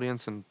to the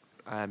audience, and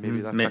maybe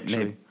that's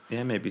actually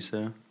maybe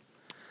so.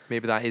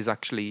 maybe that is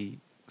actually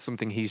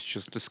something he's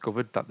just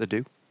discovered that they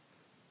do.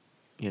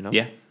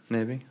 Yeah,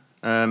 maybe.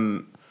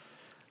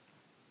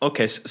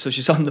 Okay, so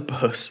she's on the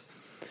bus.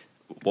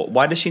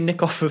 Why does she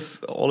nick off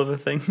of all of her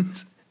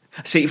things?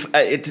 See,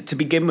 to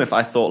begin with,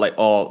 I thought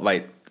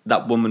like,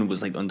 that woman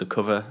was like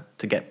undercover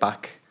to get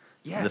back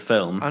the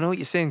film. I know what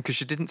you're saying, because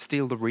she didn't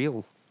steal the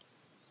reel.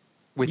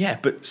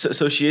 But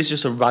so she is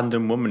just a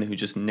random woman who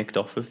just nicked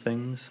off of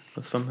things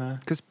from her.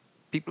 Because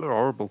people are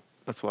horrible.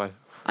 That's why.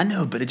 I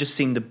know, but it just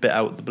seemed a bit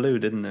out of the blue,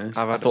 didn't it?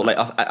 I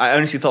I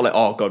honestly thought like,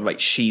 oh god,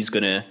 right, she's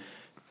gonna.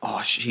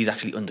 Oh, she's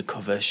actually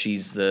undercover.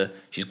 She's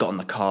got in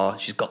the car.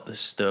 She's got this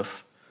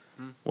stuff,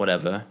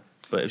 whatever.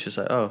 But it was just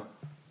like, oh,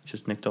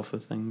 just nicked off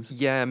of things.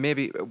 Yeah,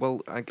 maybe.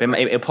 Well,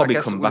 It'll probably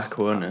come it was, back,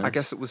 won't it? I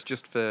guess it was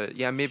just for.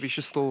 Yeah, maybe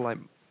she's still like.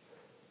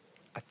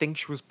 I think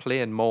she was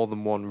playing more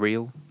than one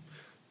reel,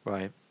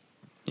 right?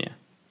 Yeah.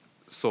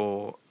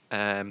 So,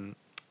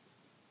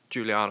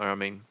 Juliana, I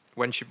mean,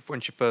 when she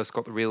first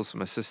got the reels from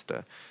her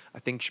sister, I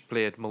think she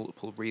played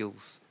multiple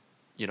reels,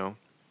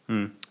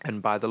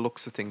 And by the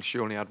looks of things, she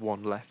only had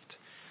one left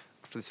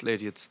after this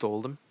lady had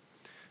stole them.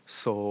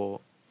 So,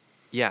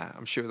 yeah,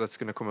 I'm sure that's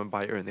going to come and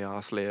bite her in the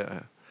arse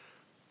later.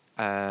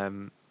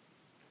 And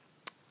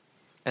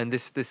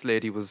this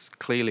lady was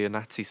clearly a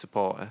Nazi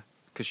supporter,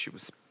 because she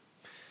was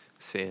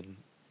saying,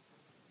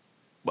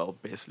 well,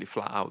 basically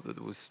flat out that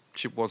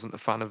she wasn't a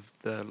fan of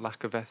the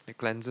lack of ethnic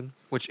cleansing,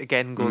 which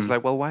again goes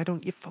like, well, why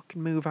don't you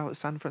fucking move out of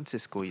San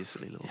Francisco, you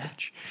silly little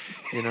bitch?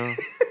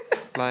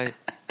 Like,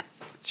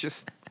 it's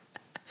just,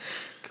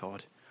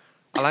 God.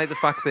 I like the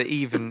fact that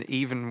even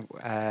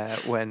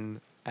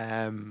when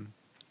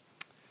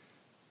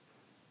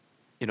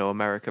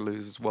America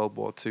loses World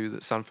War II,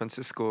 that San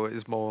Francisco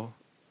is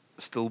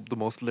still the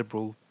most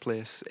liberal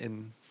place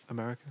in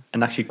America,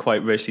 and actually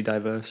quite racially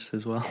diverse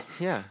as well.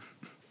 Yeah.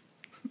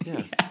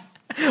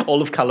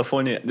 All of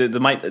California, they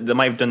might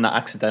have done that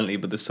accidentally,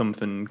 but there's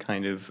something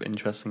kind of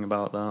interesting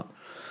about that.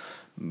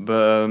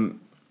 But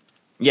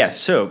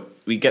so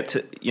we get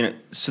to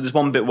so there's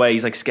one bit where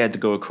he's like scared to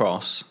go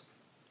across,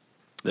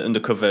 the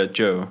undercover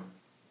Joe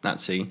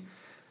Nazi,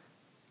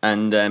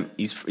 and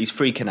he's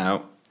freaking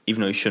out,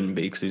 even though he shouldn't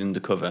be because he's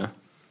undercover.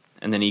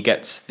 And then he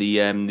gets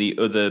the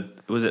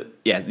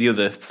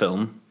other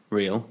film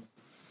reel.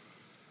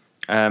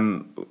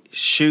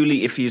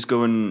 Surely, if he's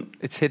going,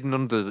 it's hidden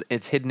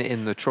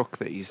in the truck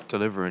that he's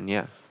delivering.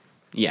 Yeah.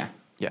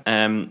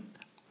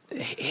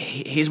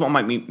 Here's what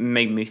make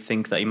me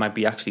think that he might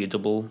be actually a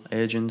double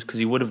agent, because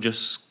he would have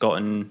just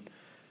gotten.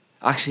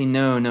 Actually,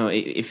 no.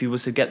 If he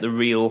was to get the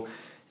reel,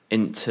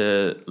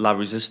 into La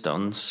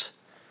Resistance,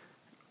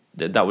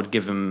 that would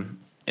give him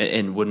it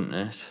in, wouldn't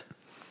it?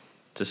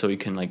 So he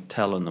can like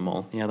tell on them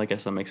all. Yeah, I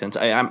guess that makes sense.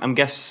 I'm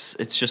guess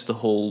it's just the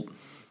whole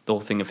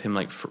thing of him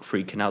like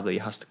freaking out that he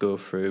has to go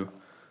through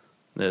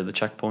the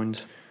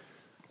checkpoint.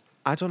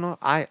 I don't know.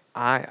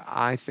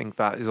 I think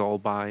that is all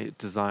by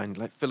design.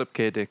 Like Philip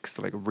K. Dick's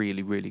like a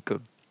really, really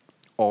good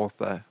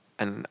author,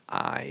 and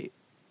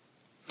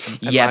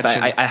Yeah, but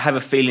I have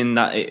a feeling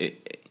that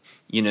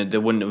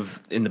there wouldn't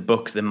have in the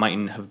book. There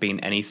mightn't have been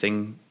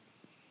anything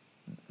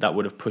that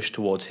would have pushed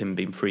towards him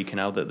being freaking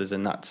out that there's a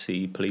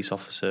Nazi police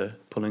officer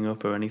pulling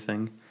up or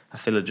anything. I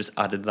feel it just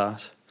added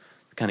that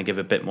to kind of give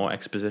a bit more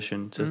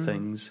exposition to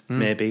things.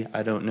 Maybe,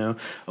 I don't know.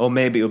 Or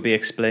maybe it'll be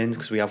explained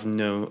because we have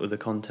no other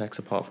context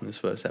apart from this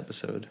first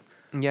episode.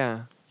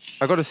 Yeah.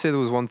 I got to say there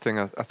was one thing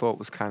I thought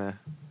was kind of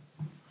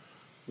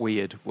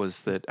weird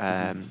was that,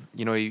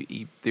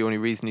 the only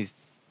reason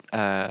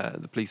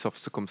the police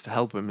officer comes to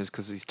help him is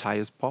because his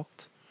tyres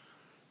popped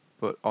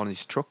but on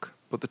his truck.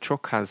 But the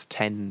truck has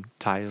 10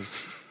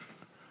 tyres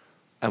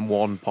and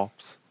one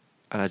pops.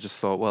 And I just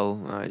thought,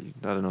 well, I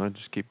don't know,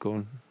 just keep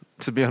going.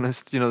 To be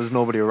honest, there's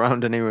nobody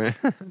around anyway.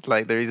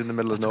 Like, he's in the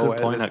middle of nowhere That's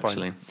a good point, at this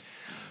actually.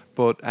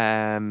 But,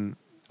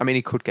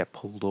 he could get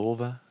pulled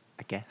over,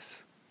 I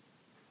guess.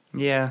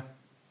 Yeah.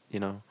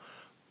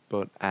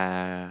 But...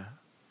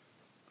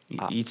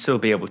 You'd still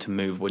be able to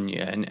move, wouldn't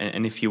you?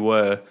 And if you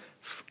were,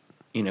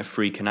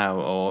 freaking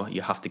out or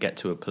you have to get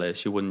to a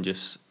place, you wouldn't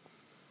just...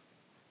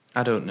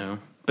 I don't know.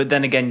 But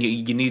then again,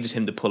 you needed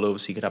him to pull over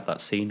so you could have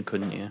that scene,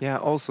 couldn't you? Yeah,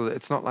 also,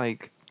 it's not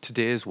like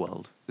today's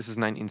world. This is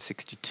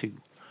 1962,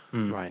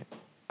 right?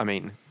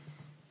 And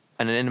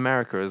in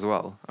America as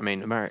well.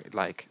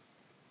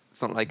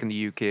 It's not like in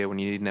the UK when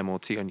you need an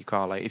MOT on your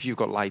car. Like, if you've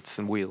got lights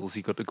and wheels,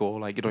 you got to go.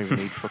 Like, you don't even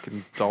need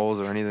fucking doors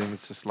or anything.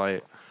 It's just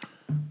like,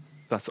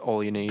 that's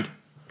all you need.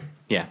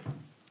 Yeah.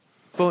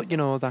 But,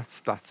 that's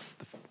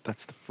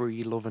the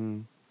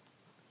free-loving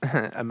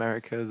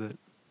America that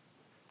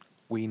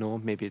we know.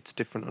 Maybe it's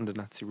different under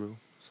Nazi rule.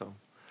 So,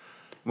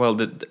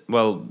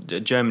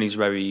 Germany's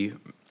very,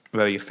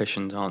 very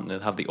efficient, aren't they?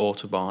 They have the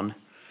Autobahn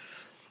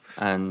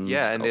and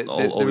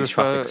all these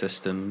traffic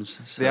systems.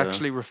 So. They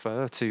actually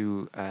refer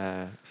to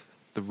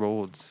the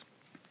roads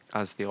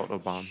as the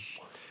Autobahn.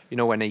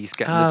 When he's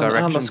getting the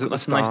directions at the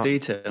start. That's a nice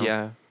detail.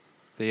 Yeah,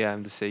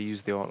 they say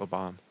use the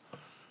Autobahn.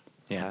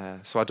 Yeah.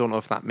 So I don't know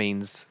if that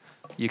means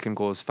you can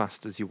go as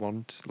fast as you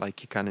want,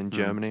 like you can in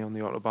Germany on the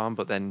Autobahn,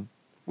 but then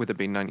with it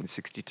being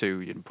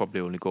 1962, you'd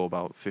probably only go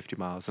about 50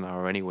 miles an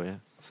hour anyway.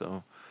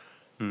 So,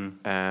 who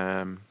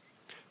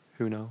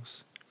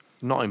knows?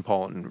 Not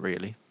important,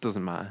 really.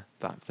 Doesn't matter,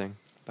 that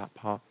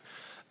part.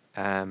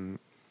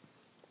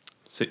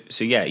 So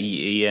yeah,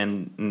 he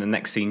in the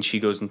next scene,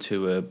 she goes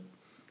into a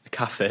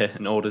cafe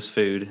and orders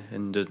food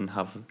and doesn't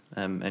have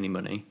any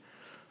money.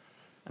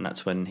 And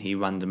that's when he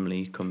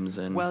randomly comes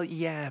in. Well,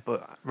 yeah,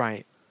 but,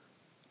 right.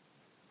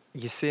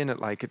 You're saying it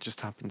like it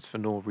just happens for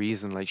no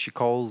reason. Like, she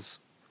calls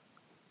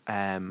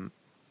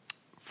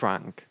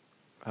Frank,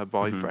 her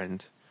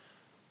boyfriend,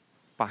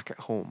 back at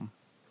home.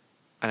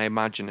 And I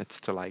imagine it's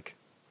to, like,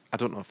 I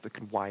don't know if they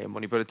can wire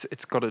money, but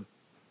it's got to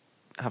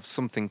have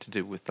something to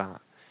do with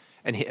that.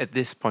 And at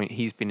this point,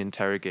 he's been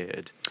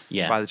interrogated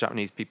by the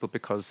Japanese people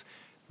because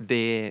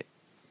they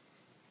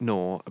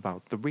know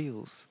about the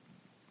reels.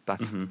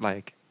 That's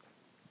like...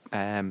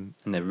 and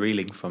they're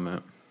reeling from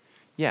it.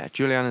 Yeah,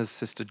 Juliana's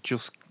sister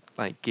just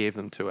gave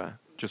them to her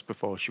just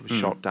before she was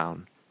shot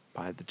down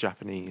by the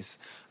Japanese.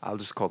 I'll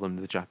just call them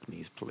the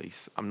Japanese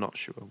police. I'm not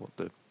sure what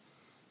the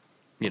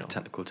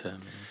technical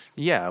term is.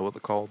 Yeah, what they're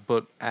called.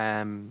 But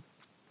I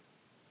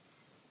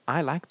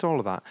liked all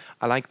of that.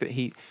 I like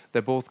that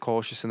they're both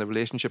cautious in the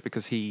relationship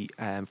because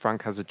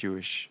Frank has a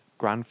Jewish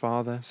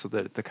grandfather, so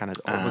that they kind of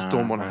almost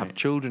don't want to have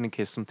children in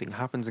case something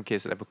happens, in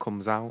case it ever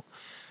comes out.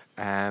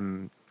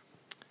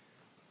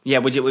 Yeah,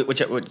 which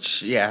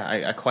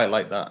I quite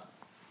like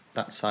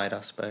that side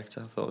aspect.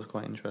 I thought it was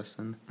quite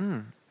interesting.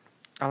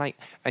 I like,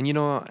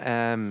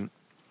 and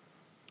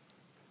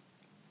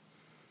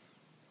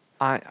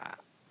I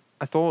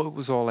thought it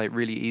was all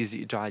really easy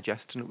to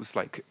digest, and it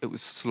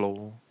was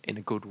slow in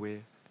a good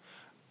way.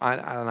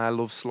 I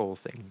love slow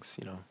things,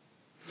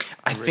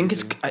 I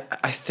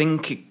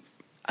think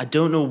I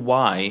don't know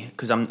why,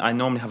 because I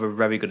normally have a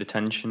very good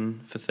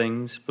attention for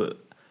things, but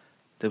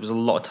there was a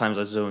lot of times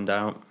I zoned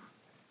out.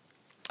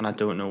 And I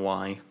don't know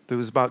why. There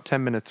was about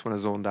 10 minutes when I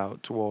zoned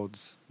out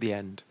towards the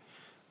end.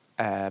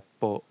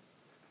 But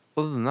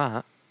other than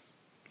that,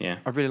 yeah,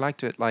 I really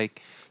liked it.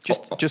 Like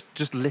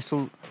just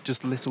little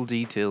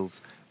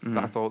details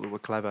that I thought that were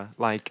clever.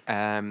 Like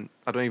I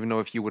don't even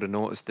know if you would have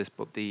noticed this,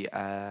 but the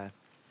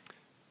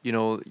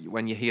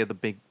when you hear the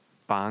big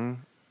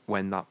bang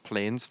when that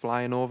plane's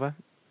flying over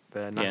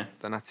the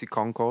Nazi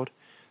Concorde,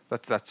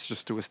 that's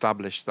just to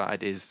establish that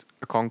it is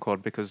a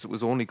Concorde, because it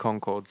was only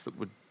Concordes that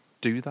would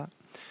do that.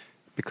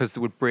 Because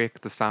they would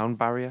break the sound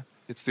barrier.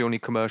 It's the only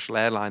commercial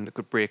airline that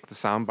could break the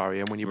sound barrier.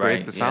 And when you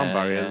break the sound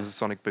barrier, there's a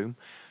sonic boom.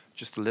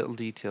 Just a little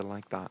detail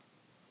like that.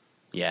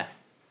 Yeah.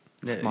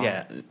 Smart.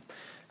 Yeah.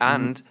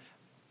 And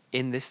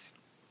in this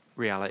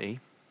reality,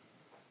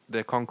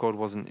 the Concorde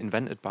wasn't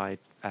invented by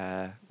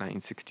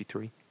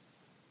 1963,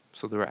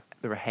 so they're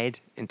ahead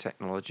in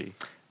technology.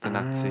 The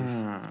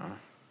Nazis.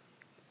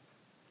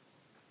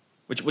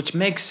 Which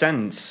makes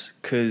sense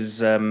because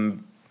the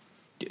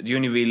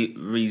only real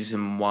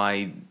reason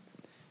why,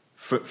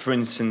 for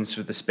instance,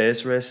 with the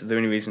space race, the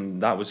only reason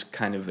that was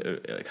kind of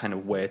a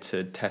way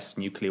to test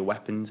nuclear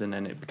weapons, and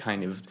then it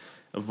kind of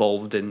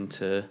evolved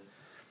into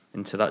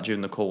that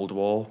during the Cold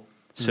War.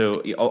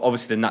 So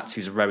obviously the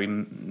Nazis are very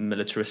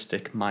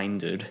militaristic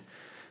minded.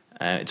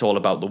 It's all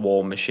about the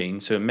war machine,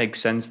 so it makes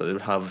sense that they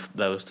would have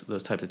those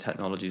types of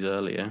technologies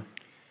earlier.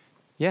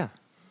 Yeah.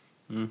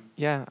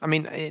 Yeah, I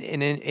mean,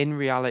 in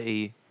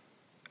reality,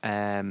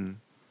 there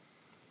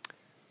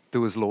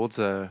was loads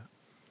of.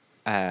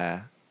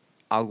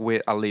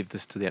 I'll leave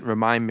this to the end.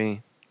 Remind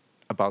me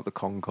about the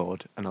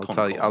Concorde, and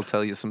I'll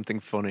tell you something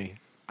funny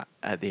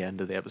at the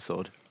end of the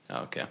episode.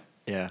 Oh, okay.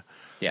 Yeah.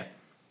 Yeah.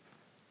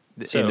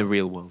 In the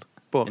real world.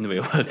 But in the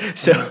real world.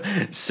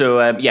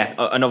 So yeah,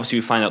 and obviously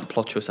we find out the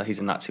plot twist that he's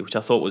a Nazi, which I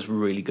thought was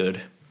really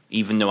good.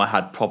 Even though I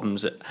had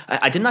problems,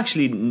 I didn't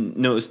actually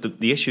notice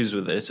the issues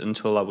with it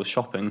until I was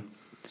shopping.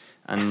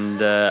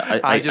 And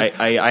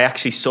I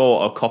actually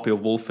saw a copy of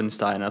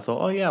Wolfenstein. And I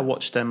thought, oh yeah, I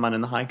watched Man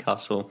in the High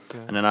Castle,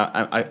 and then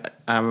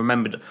I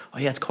remembered, oh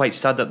yeah, it's quite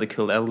sad that they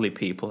killed elderly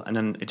people. And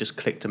then it just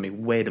clicked to me.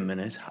 Wait a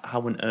minute,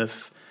 how on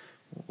earth?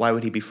 Why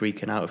would he be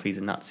freaking out if he's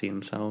a Nazi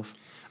himself?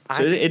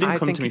 So it didn't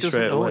come to me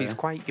straight away. He's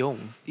quite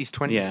young. He's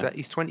 20. Yeah.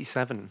 He's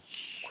 27.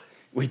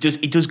 Well, he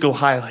does go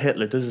Heil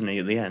Hitler, doesn't he?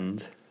 At the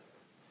end.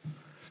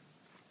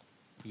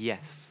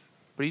 Yes,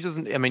 but he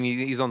doesn't. I mean,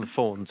 he's on the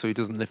phone, so he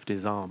doesn't lift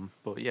his arm.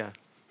 But yeah.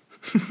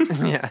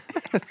 Yeah.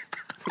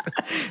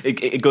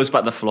 It goes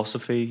back to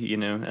philosophy, you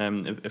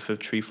know. If a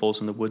tree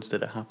falls in the woods,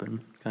 did it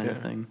happen? Kind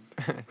of thing.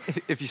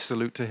 If you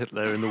salute to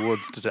Hitler in the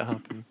woods, did it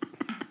happen?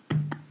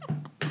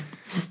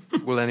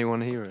 Will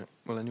anyone hear it?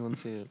 Will anyone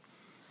see it?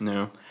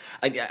 No.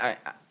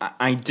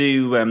 I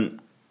do.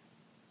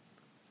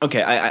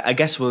 Okay, I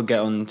guess we'll get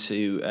on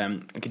to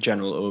like a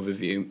general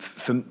overview.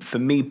 For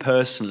me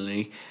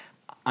personally,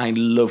 I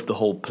love the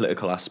whole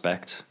political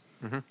aspect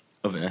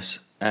of this.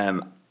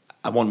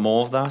 I want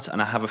more of that, and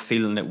I have a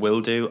feeling it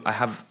will do. I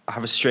have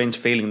a strange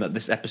feeling that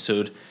this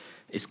episode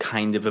is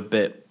kind of a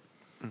bit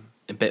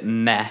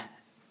meh,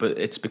 but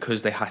it's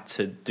because they had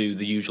to do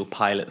the usual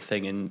pilot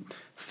thing and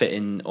fit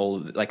in all,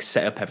 like,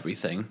 set up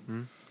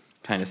everything,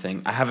 kind of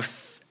thing.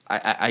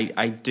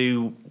 I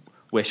do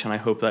wish, and I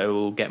hope that it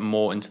will get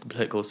more into the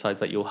political sides,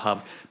 that you'll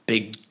have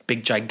big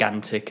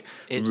gigantic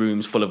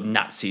rooms full of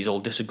Nazis all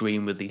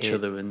disagreeing with each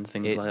other and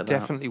things like that. It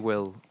definitely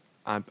will.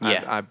 I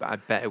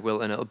bet it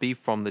will, and it'll be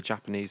from the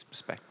Japanese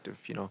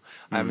perspective, you know.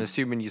 I'm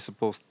assuming you're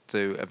supposed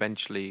to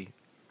eventually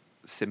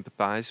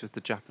sympathise with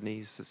the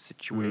Japanese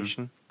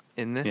situation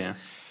in this.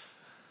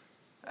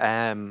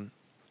 Yeah.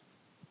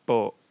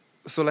 But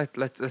so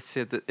let's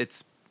say that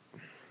it's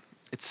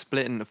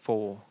split into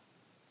 4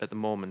 at the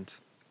moment.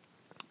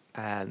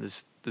 And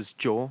there's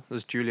Joe,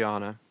 there's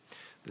Juliana,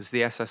 there's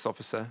the SS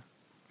officer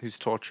who's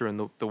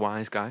torturing the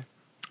wise guy.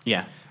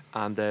 Yeah.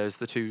 And there's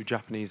the 2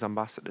 Japanese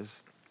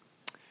ambassadors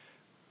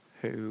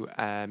who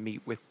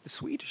meet with the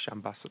Swedish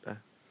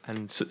ambassador.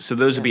 And so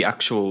those would be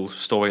actual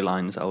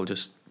storylines that'll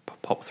just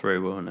pop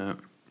through, won't it?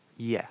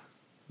 Yeah.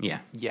 Yeah.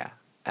 Yeah.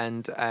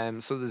 And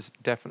so there's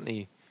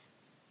definitely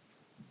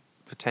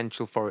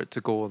potential for it to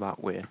go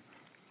that way,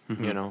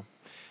 you know.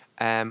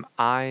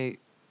 I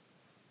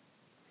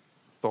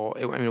thought,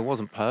 it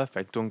wasn't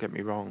perfect, don't get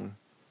me wrong,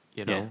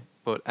 you know,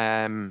 but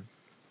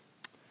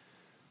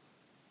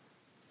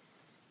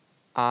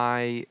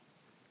I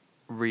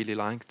really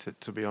liked it,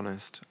 to be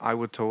honest. I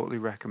would totally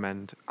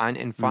recommend. And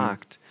in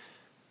fact,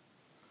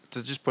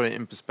 to just put it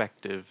in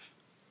perspective,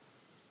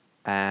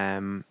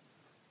 I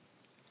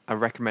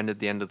recommended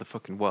The End of the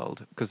Fucking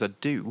World, because I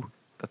do,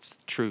 that's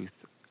the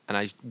truth, and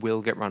I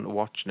will get round to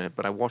watching it,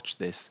 but I watched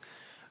this,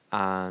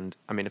 and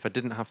I mean, if I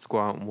didn't have to go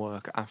out and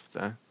work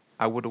after,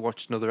 I would have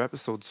watched another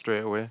episode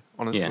straight away,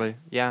 honestly.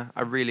 Yeah,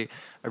 I really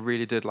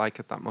did like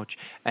it that much.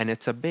 And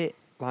it's a bit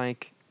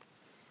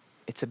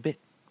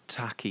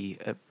tacky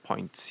at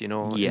points, you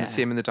know. Yeah. And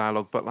same in the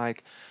dialogue, but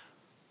like,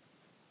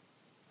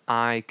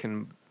 I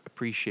can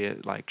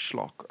appreciate like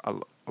schlock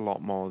a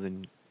lot more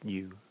than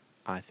you,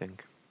 I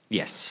think.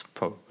 Yes,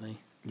 probably.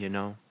 You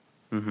know.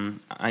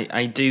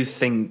 I do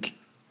think.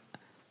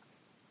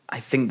 I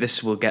think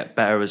this will get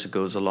better as it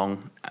goes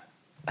along.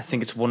 I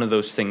think it's one of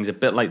those things, a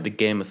bit like the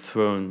Game of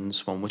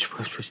Thrones one, which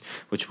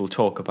we'll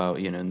talk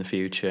about, you know, in the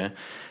future.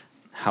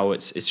 How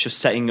it's just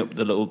setting up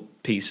the little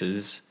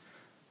pieces,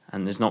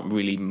 and there's not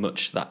really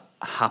much that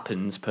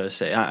happens per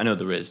se. I know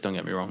there is, don't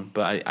get me wrong,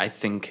 but I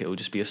think it will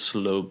just be a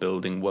slow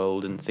building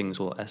world, and things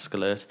will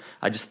escalate.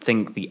 I just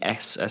think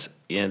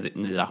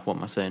what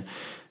am I saying?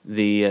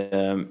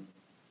 I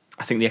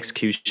think the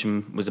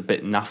execution was a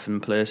bit naff in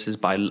places,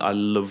 but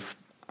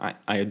I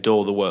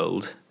adore the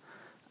world.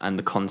 And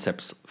the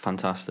concept's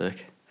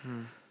fantastic.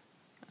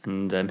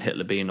 And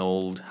Hitler being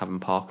old,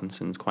 having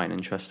Parkinson's, quite an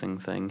interesting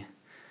thing.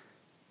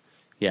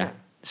 Yeah.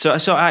 So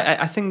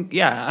I think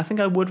I think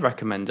I would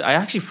recommend it.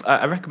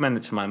 I recommend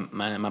it to my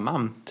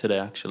mum today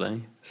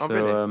actually. Oh, So,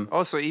 really?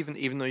 Also,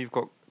 even though you've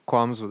got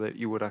qualms with it,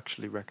 you would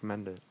actually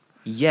recommend it.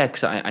 yeah,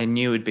 because I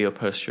knew it'd be up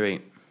her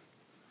street.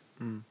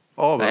 Oh,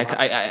 well, Like,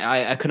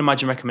 I could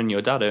imagine recommending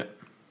your dad it.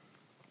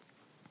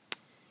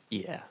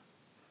 yeah.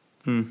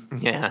 Hmm.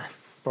 Yeah,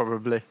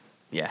 probably.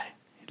 Yeah,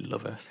 he'd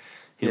love it.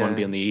 He'd want to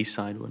be Yeah. on the east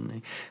side, wouldn't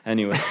he?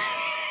 Anyway.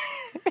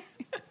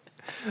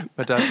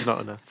 My dad's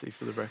not a Nazi,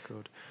 for the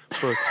record,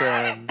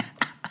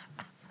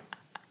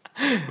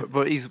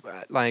 but he's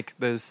like,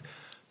 there's.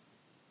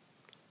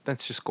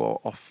 Let's just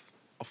go off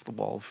the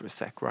wall for a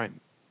sec, right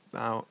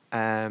now,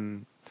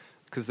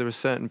 because there are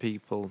certain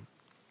people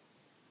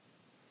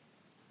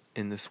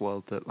in this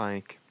world that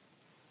like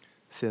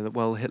say that,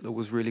 well, Hitler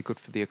was really good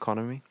for the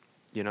economy,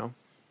 you know,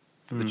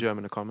 for the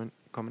German economy,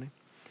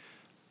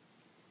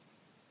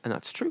 and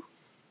that's true.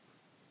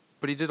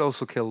 But he did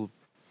also kill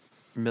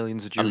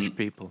millions of Jewish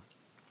people.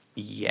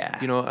 Yeah.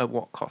 You know, at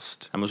what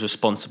cost? And was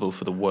responsible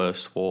for the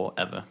worst war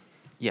ever.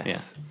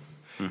 Yes.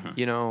 Yeah. Mhm.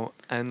 You know,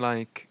 and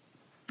like,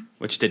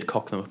 Which did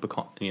cock them up,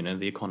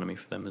 the economy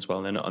for them as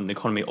well. And the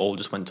economy all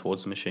just went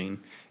towards the machine.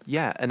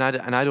 yeah, and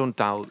I don't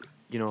doubt,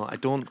 you know, I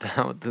don't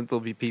doubt that there'll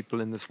be people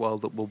in this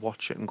world that will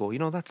watch it and go, you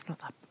know, it's not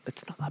that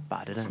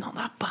bad, is it? It's not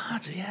that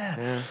bad, yeah.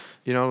 Yeah.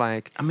 You know,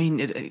 like, I mean,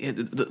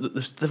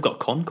 they've got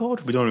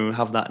Concorde. We don't even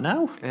have that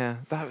now. yeah,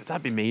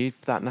 that'd be me,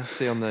 that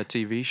Nazi on the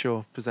TV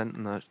show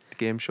presenting that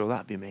game show.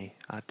 That'd be me.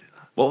 I'd do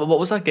that. What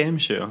was that game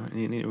show?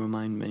 You need to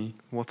remind me.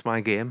 What's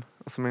my game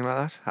or something like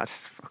that?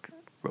 That's fucking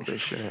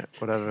rubbish.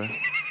 Whatever.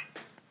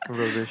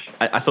 Rubbish.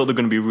 I thought they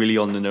were going to be really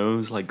on the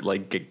nose, like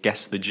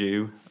Guess the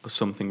Jew or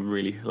something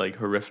really like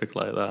horrific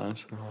like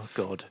that. Oh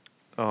God.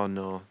 Oh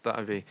no,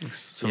 that'd be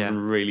Something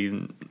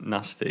really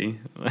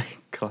nasty, like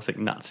classic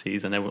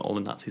Nazis, and all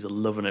the Nazis are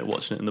loving it,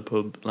 watching it in the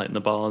pub, like in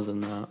the bars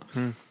and that.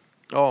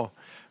 Oh,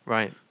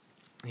 right.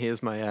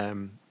 Here's my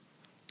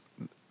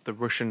the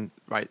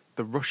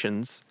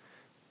Russians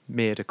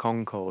made a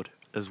Concorde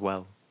as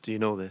well. Do you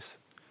know this?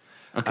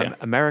 Okay.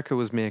 America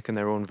was making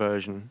their own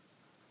version.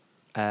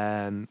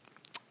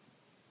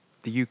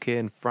 The UK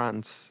and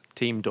France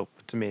teamed up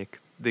to make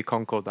the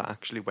Concorde that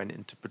actually went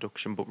into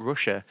production, but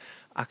Russia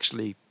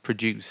actually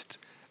produced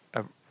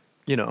a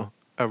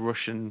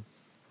Russian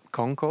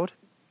Concorde.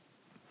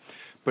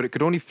 But it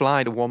could only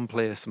fly to one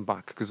place and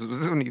back because it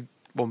was only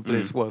one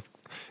place worth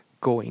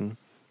going,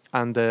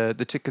 and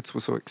the tickets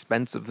were so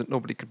expensive that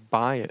nobody could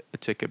buy a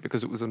ticket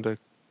because it was under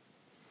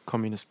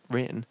communist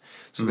reign.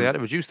 So they had to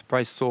reduce the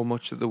price so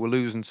much that they were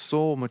losing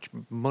so much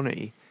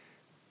money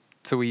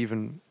to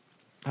even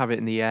have it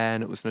in the air,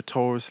 and it was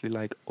notoriously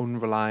like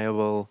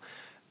unreliable.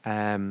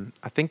 I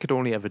think it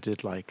only ever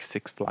did like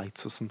 6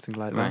 flights or something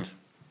like that. Right.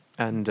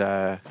 And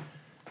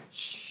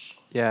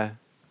yeah,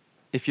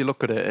 if you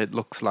look at it, it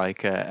looks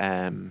like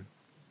it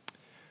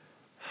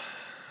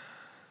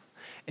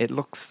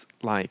looks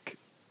like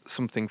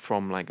something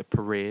from like a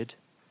parade.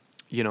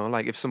 You know,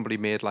 like if somebody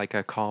made like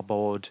a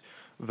cardboard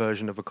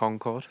version of a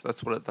Concorde.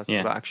 That's what it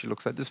actually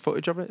looks like. There's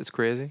footage of it. It's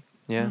crazy.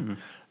 Yeah.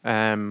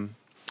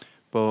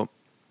 But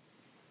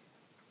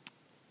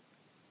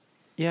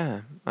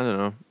yeah, I don't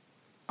know.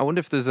 I wonder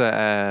if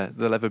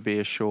there'll ever be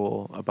a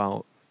show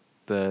about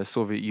the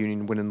Soviet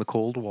Union winning the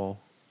Cold War.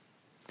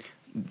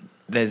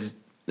 There's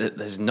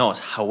not.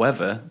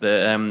 However,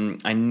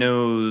 I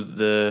know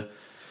the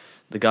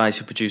guys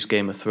who produce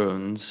Game of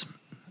Thrones.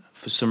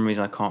 For some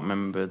reason, I can't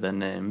remember their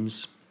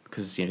names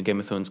because Game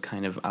of Thrones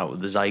kind of out of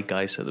the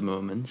zeitgeist at the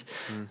moment.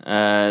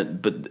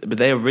 But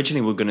they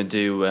originally were going to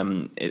do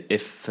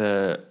if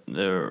they're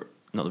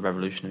not the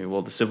Revolutionary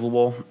War, the Civil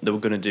War. They were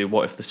going to do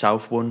What If the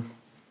South Won,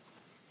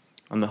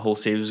 and the whole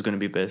series was going to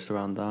be based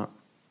around that.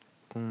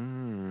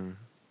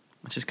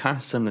 Which is kind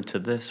of similar to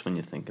this when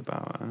you think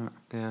about it.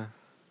 Yeah.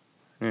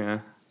 Yeah.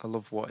 I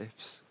love what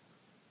ifs.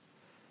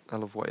 I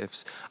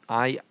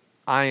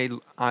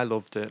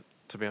loved it,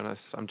 to be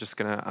honest. I'm just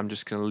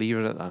gonna leave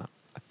it at that.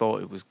 I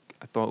thought it was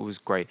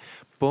great.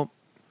 But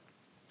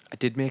I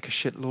did make a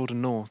shitload of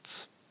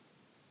notes,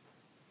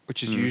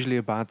 which is usually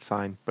a bad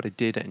sign, but I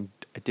did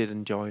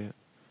enjoy it.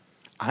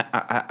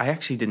 I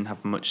actually didn't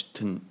have much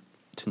to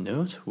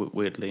note,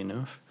 weirdly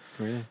enough.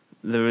 Really?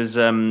 There was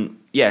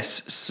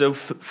yes, so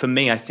for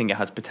me I think it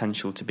has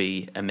potential to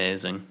be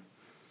amazing.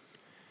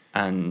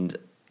 And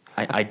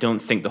I don't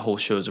think the whole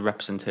show is a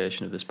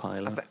representation of this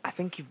pilot. I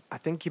think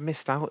you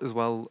missed out as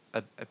well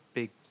I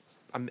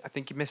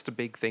think you missed a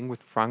big thing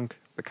with Frank,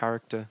 the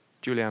character,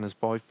 Juliana's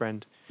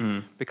boyfriend,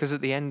 because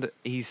at the end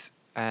he's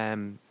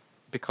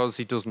because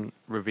he doesn't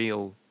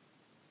reveal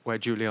where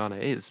Juliana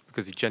is,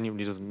 because he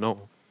genuinely doesn't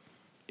know.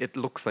 It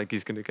looks like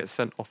he's going to get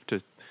sent off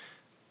to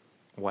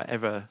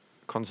whatever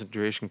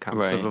concentration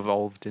camps have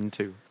evolved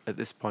into at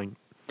this point.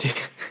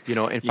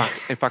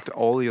 In fact,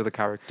 all the other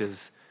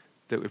characters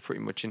that we're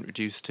pretty much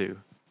introduced to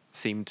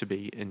seem to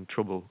be in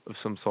trouble of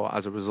some sort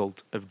as a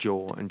result of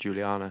Joe and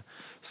Juliana.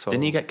 So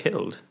Didn't he get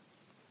killed?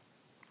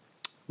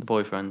 The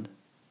boyfriend?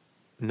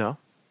 No,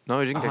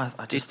 he didn't.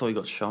 I just thought he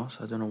got shot.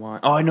 I don't know why.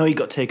 Oh, I know he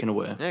got taken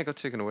away. Yeah, he got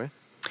taken away.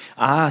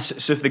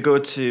 So if they go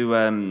to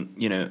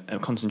a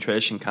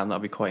concentration camp,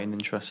 that'd be quite an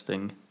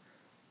interesting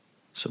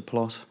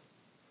subplot,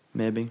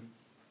 maybe.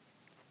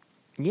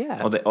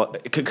 Yeah.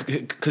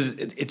 Because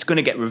it's going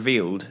to get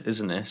revealed,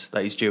 isn't it,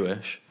 that he's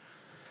Jewish?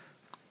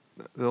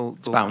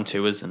 It's bound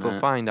to, isn't it? They'll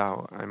find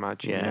out, I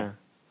imagine. Yeah.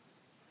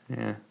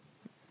 Yeah.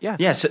 Yeah.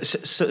 Yeah.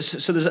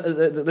 So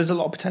there's a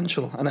lot of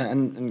potential,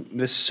 and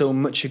there's so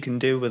much you can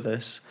do with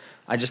this.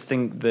 I just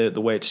think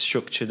the way it's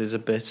structured is a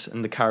bit,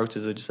 and the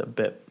characters are just a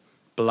bit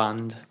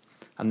bland,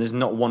 and there's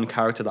not one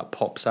character that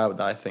pops out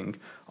that I think,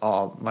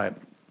 oh, like,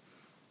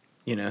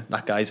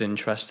 that guy's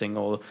interesting,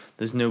 or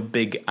there's no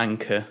big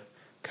anchor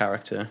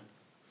character.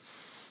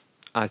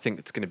 I think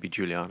it's going to be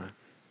Juliana.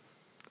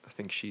 I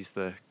think she's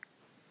the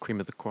cream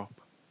of the crop.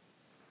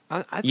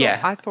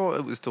 I thought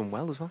it was done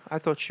well as well. I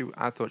thought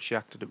she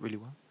acted it really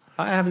well.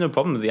 I have no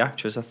problem with the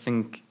actress. I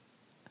think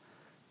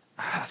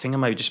it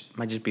might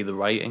just be the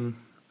writing.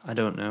 I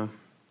don't know.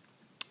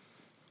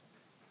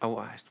 Oh,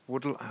 it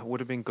would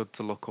have been good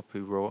to look up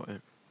who wrote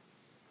it.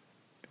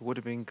 It would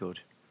have been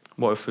good.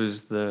 What if it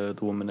was the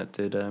woman that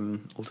did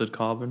Altered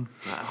Carbon?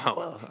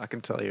 Well, I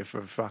can tell you for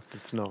a fact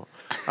it's not.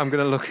 I'm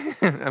gonna look.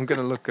 I'm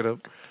gonna look it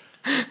up.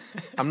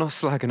 I'm not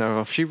slagging her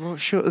off. She wrote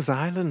Shutter's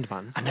Island,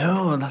 man. I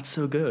know, that's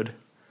so good.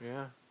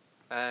 Yeah.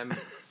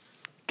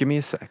 Give me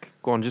a sec.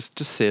 Go on, just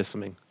say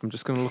something. I'm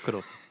just gonna look it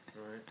up.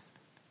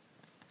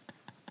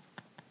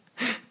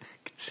 I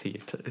can see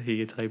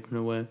you typing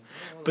away.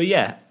 But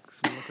yeah.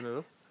 I'm looking it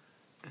up.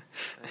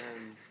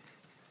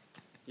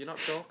 You're not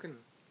talking.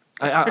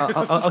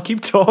 I'll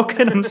keep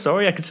talking. I'm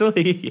sorry, I can still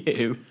hear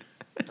you.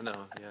 I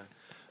know, yeah.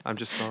 I'm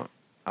just not.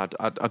 I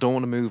don't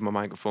want to move my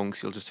microphone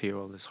because you'll just hear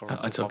all this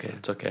horrible. It's okay.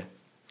 It's okay.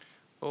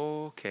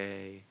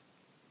 Okay.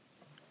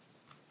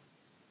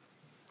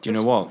 Do you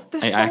know what?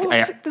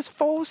 There's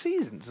 4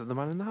 seasons of The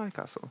Man in the High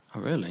Castle. Oh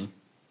really?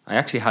 I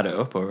actually had it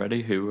up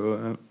already. Who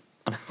wrote it?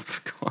 And I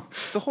forgot.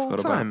 The whole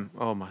time.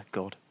 Oh my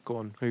god. Go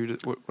on.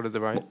 What did they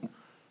write?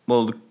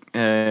 Well,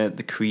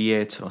 the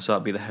creator, so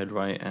that'd be the head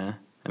writer,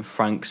 and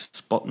Frank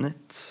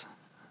Spotnitz.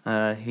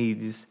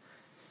 He's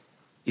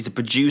a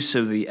producer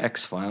of the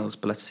X-Files,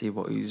 but let's see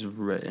what he's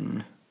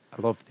written.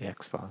 I love the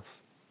X-Files.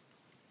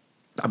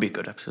 That'd be a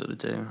good episode to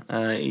do.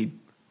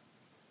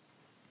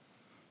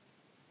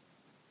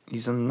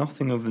 He's on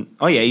nothing of.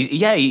 Oh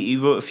yeah, he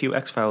wrote a few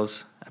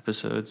X-Files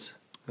episodes.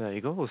 There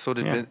you go. Well, so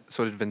did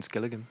Vince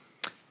Gilligan.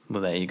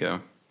 Well, there you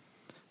go.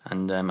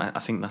 And I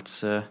think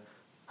that's and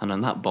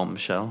on that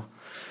bombshell,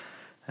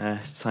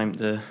 it's time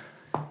to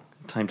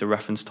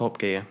reference Top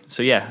Gear.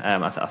 So yeah,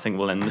 I think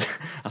we'll end.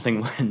 I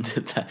think we'll end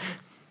it there.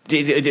 Do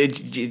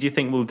you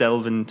think we'll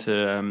delve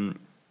into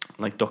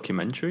like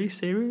documentary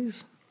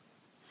series?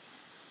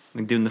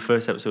 Like doing the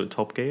first episode of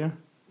Top Gear?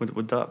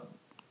 Would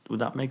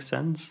that make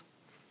sense?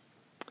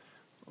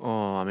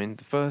 Oh, I mean,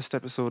 the first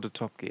episode of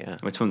Top Gear.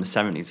 It's from the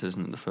 70s,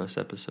 isn't it? The first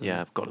episode.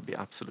 Yeah, it's got to be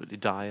absolutely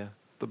dire.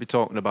 They'll be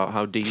talking about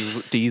how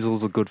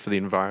diesels are good for the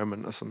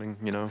environment or something.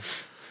 It'll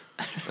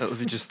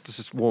be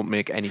just won't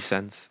make any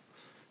sense.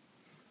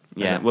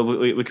 Yeah, well,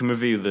 we can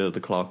review the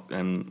Clark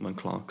when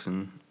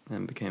Clarkson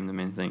became the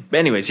main thing. But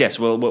anyways, yes,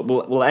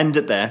 we'll end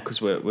it there because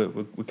we're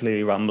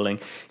clearly rambling.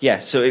 Yeah,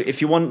 so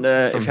if you want,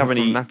 if you have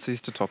any from Nazis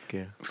to Top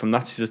Gear, from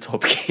Nazis to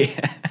Top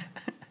Gear.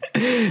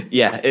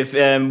 Yeah, if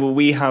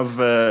we have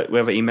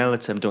an email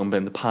at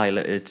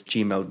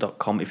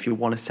don'tblamethepilot@gmail.com. If you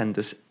want to send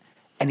us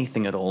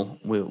anything at all,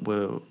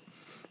 we'll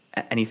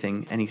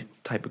anything, any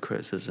type of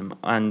criticism,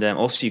 and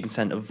also you can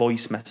send a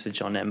voice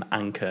message on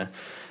Anchor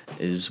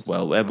as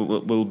well.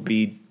 We'll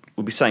be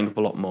setting up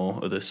a lot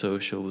more other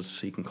socials,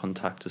 so you can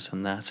contact us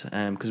on that.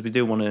 Because we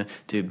do want to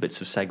do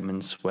bits of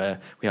segments where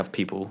we have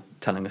people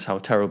telling us how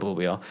terrible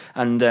we are.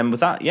 And with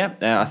that,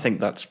 I think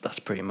that's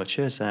pretty much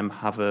it.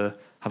 Have a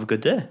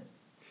good day.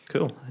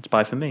 Cool. It's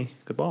bye for me.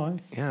 Goodbye.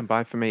 Yeah,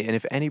 bye for me. And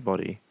if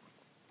anybody,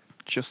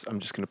 I'm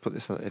just going to put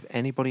this out, if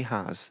anybody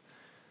has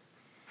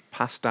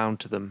passed down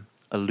to them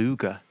a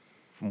Luger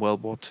from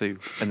World War II,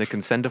 and they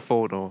can send a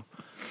photo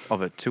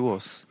of it to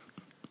us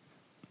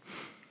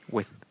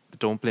with the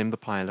 "Don't Blame the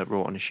Pilot"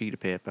 wrote on a sheet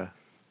of paper,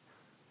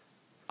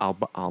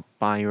 I'll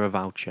buy you a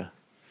voucher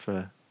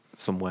for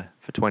somewhere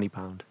for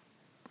 £20.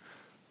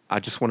 I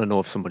just want to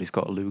know if somebody's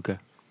got a Luger.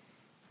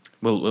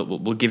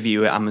 We'll give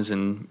you an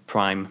Amazon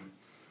Prime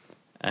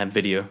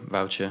video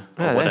voucher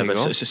or whatever,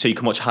 so you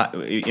can watch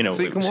so you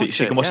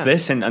can watch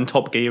this and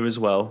Top Gear as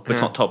well, but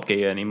it's not Top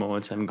Gear anymore.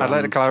 It's I'd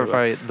like to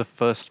clarify the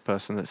first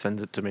person that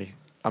sends it to me.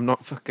 I'm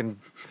not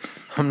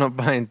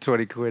buying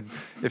 20 quid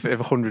if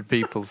 100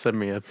 people send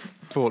me a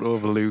photo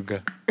of a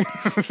Luger.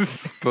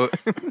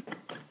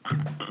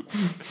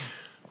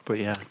 but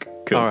yeah,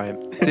 cool. All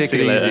right, take it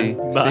easy.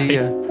 Bye. See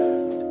ya.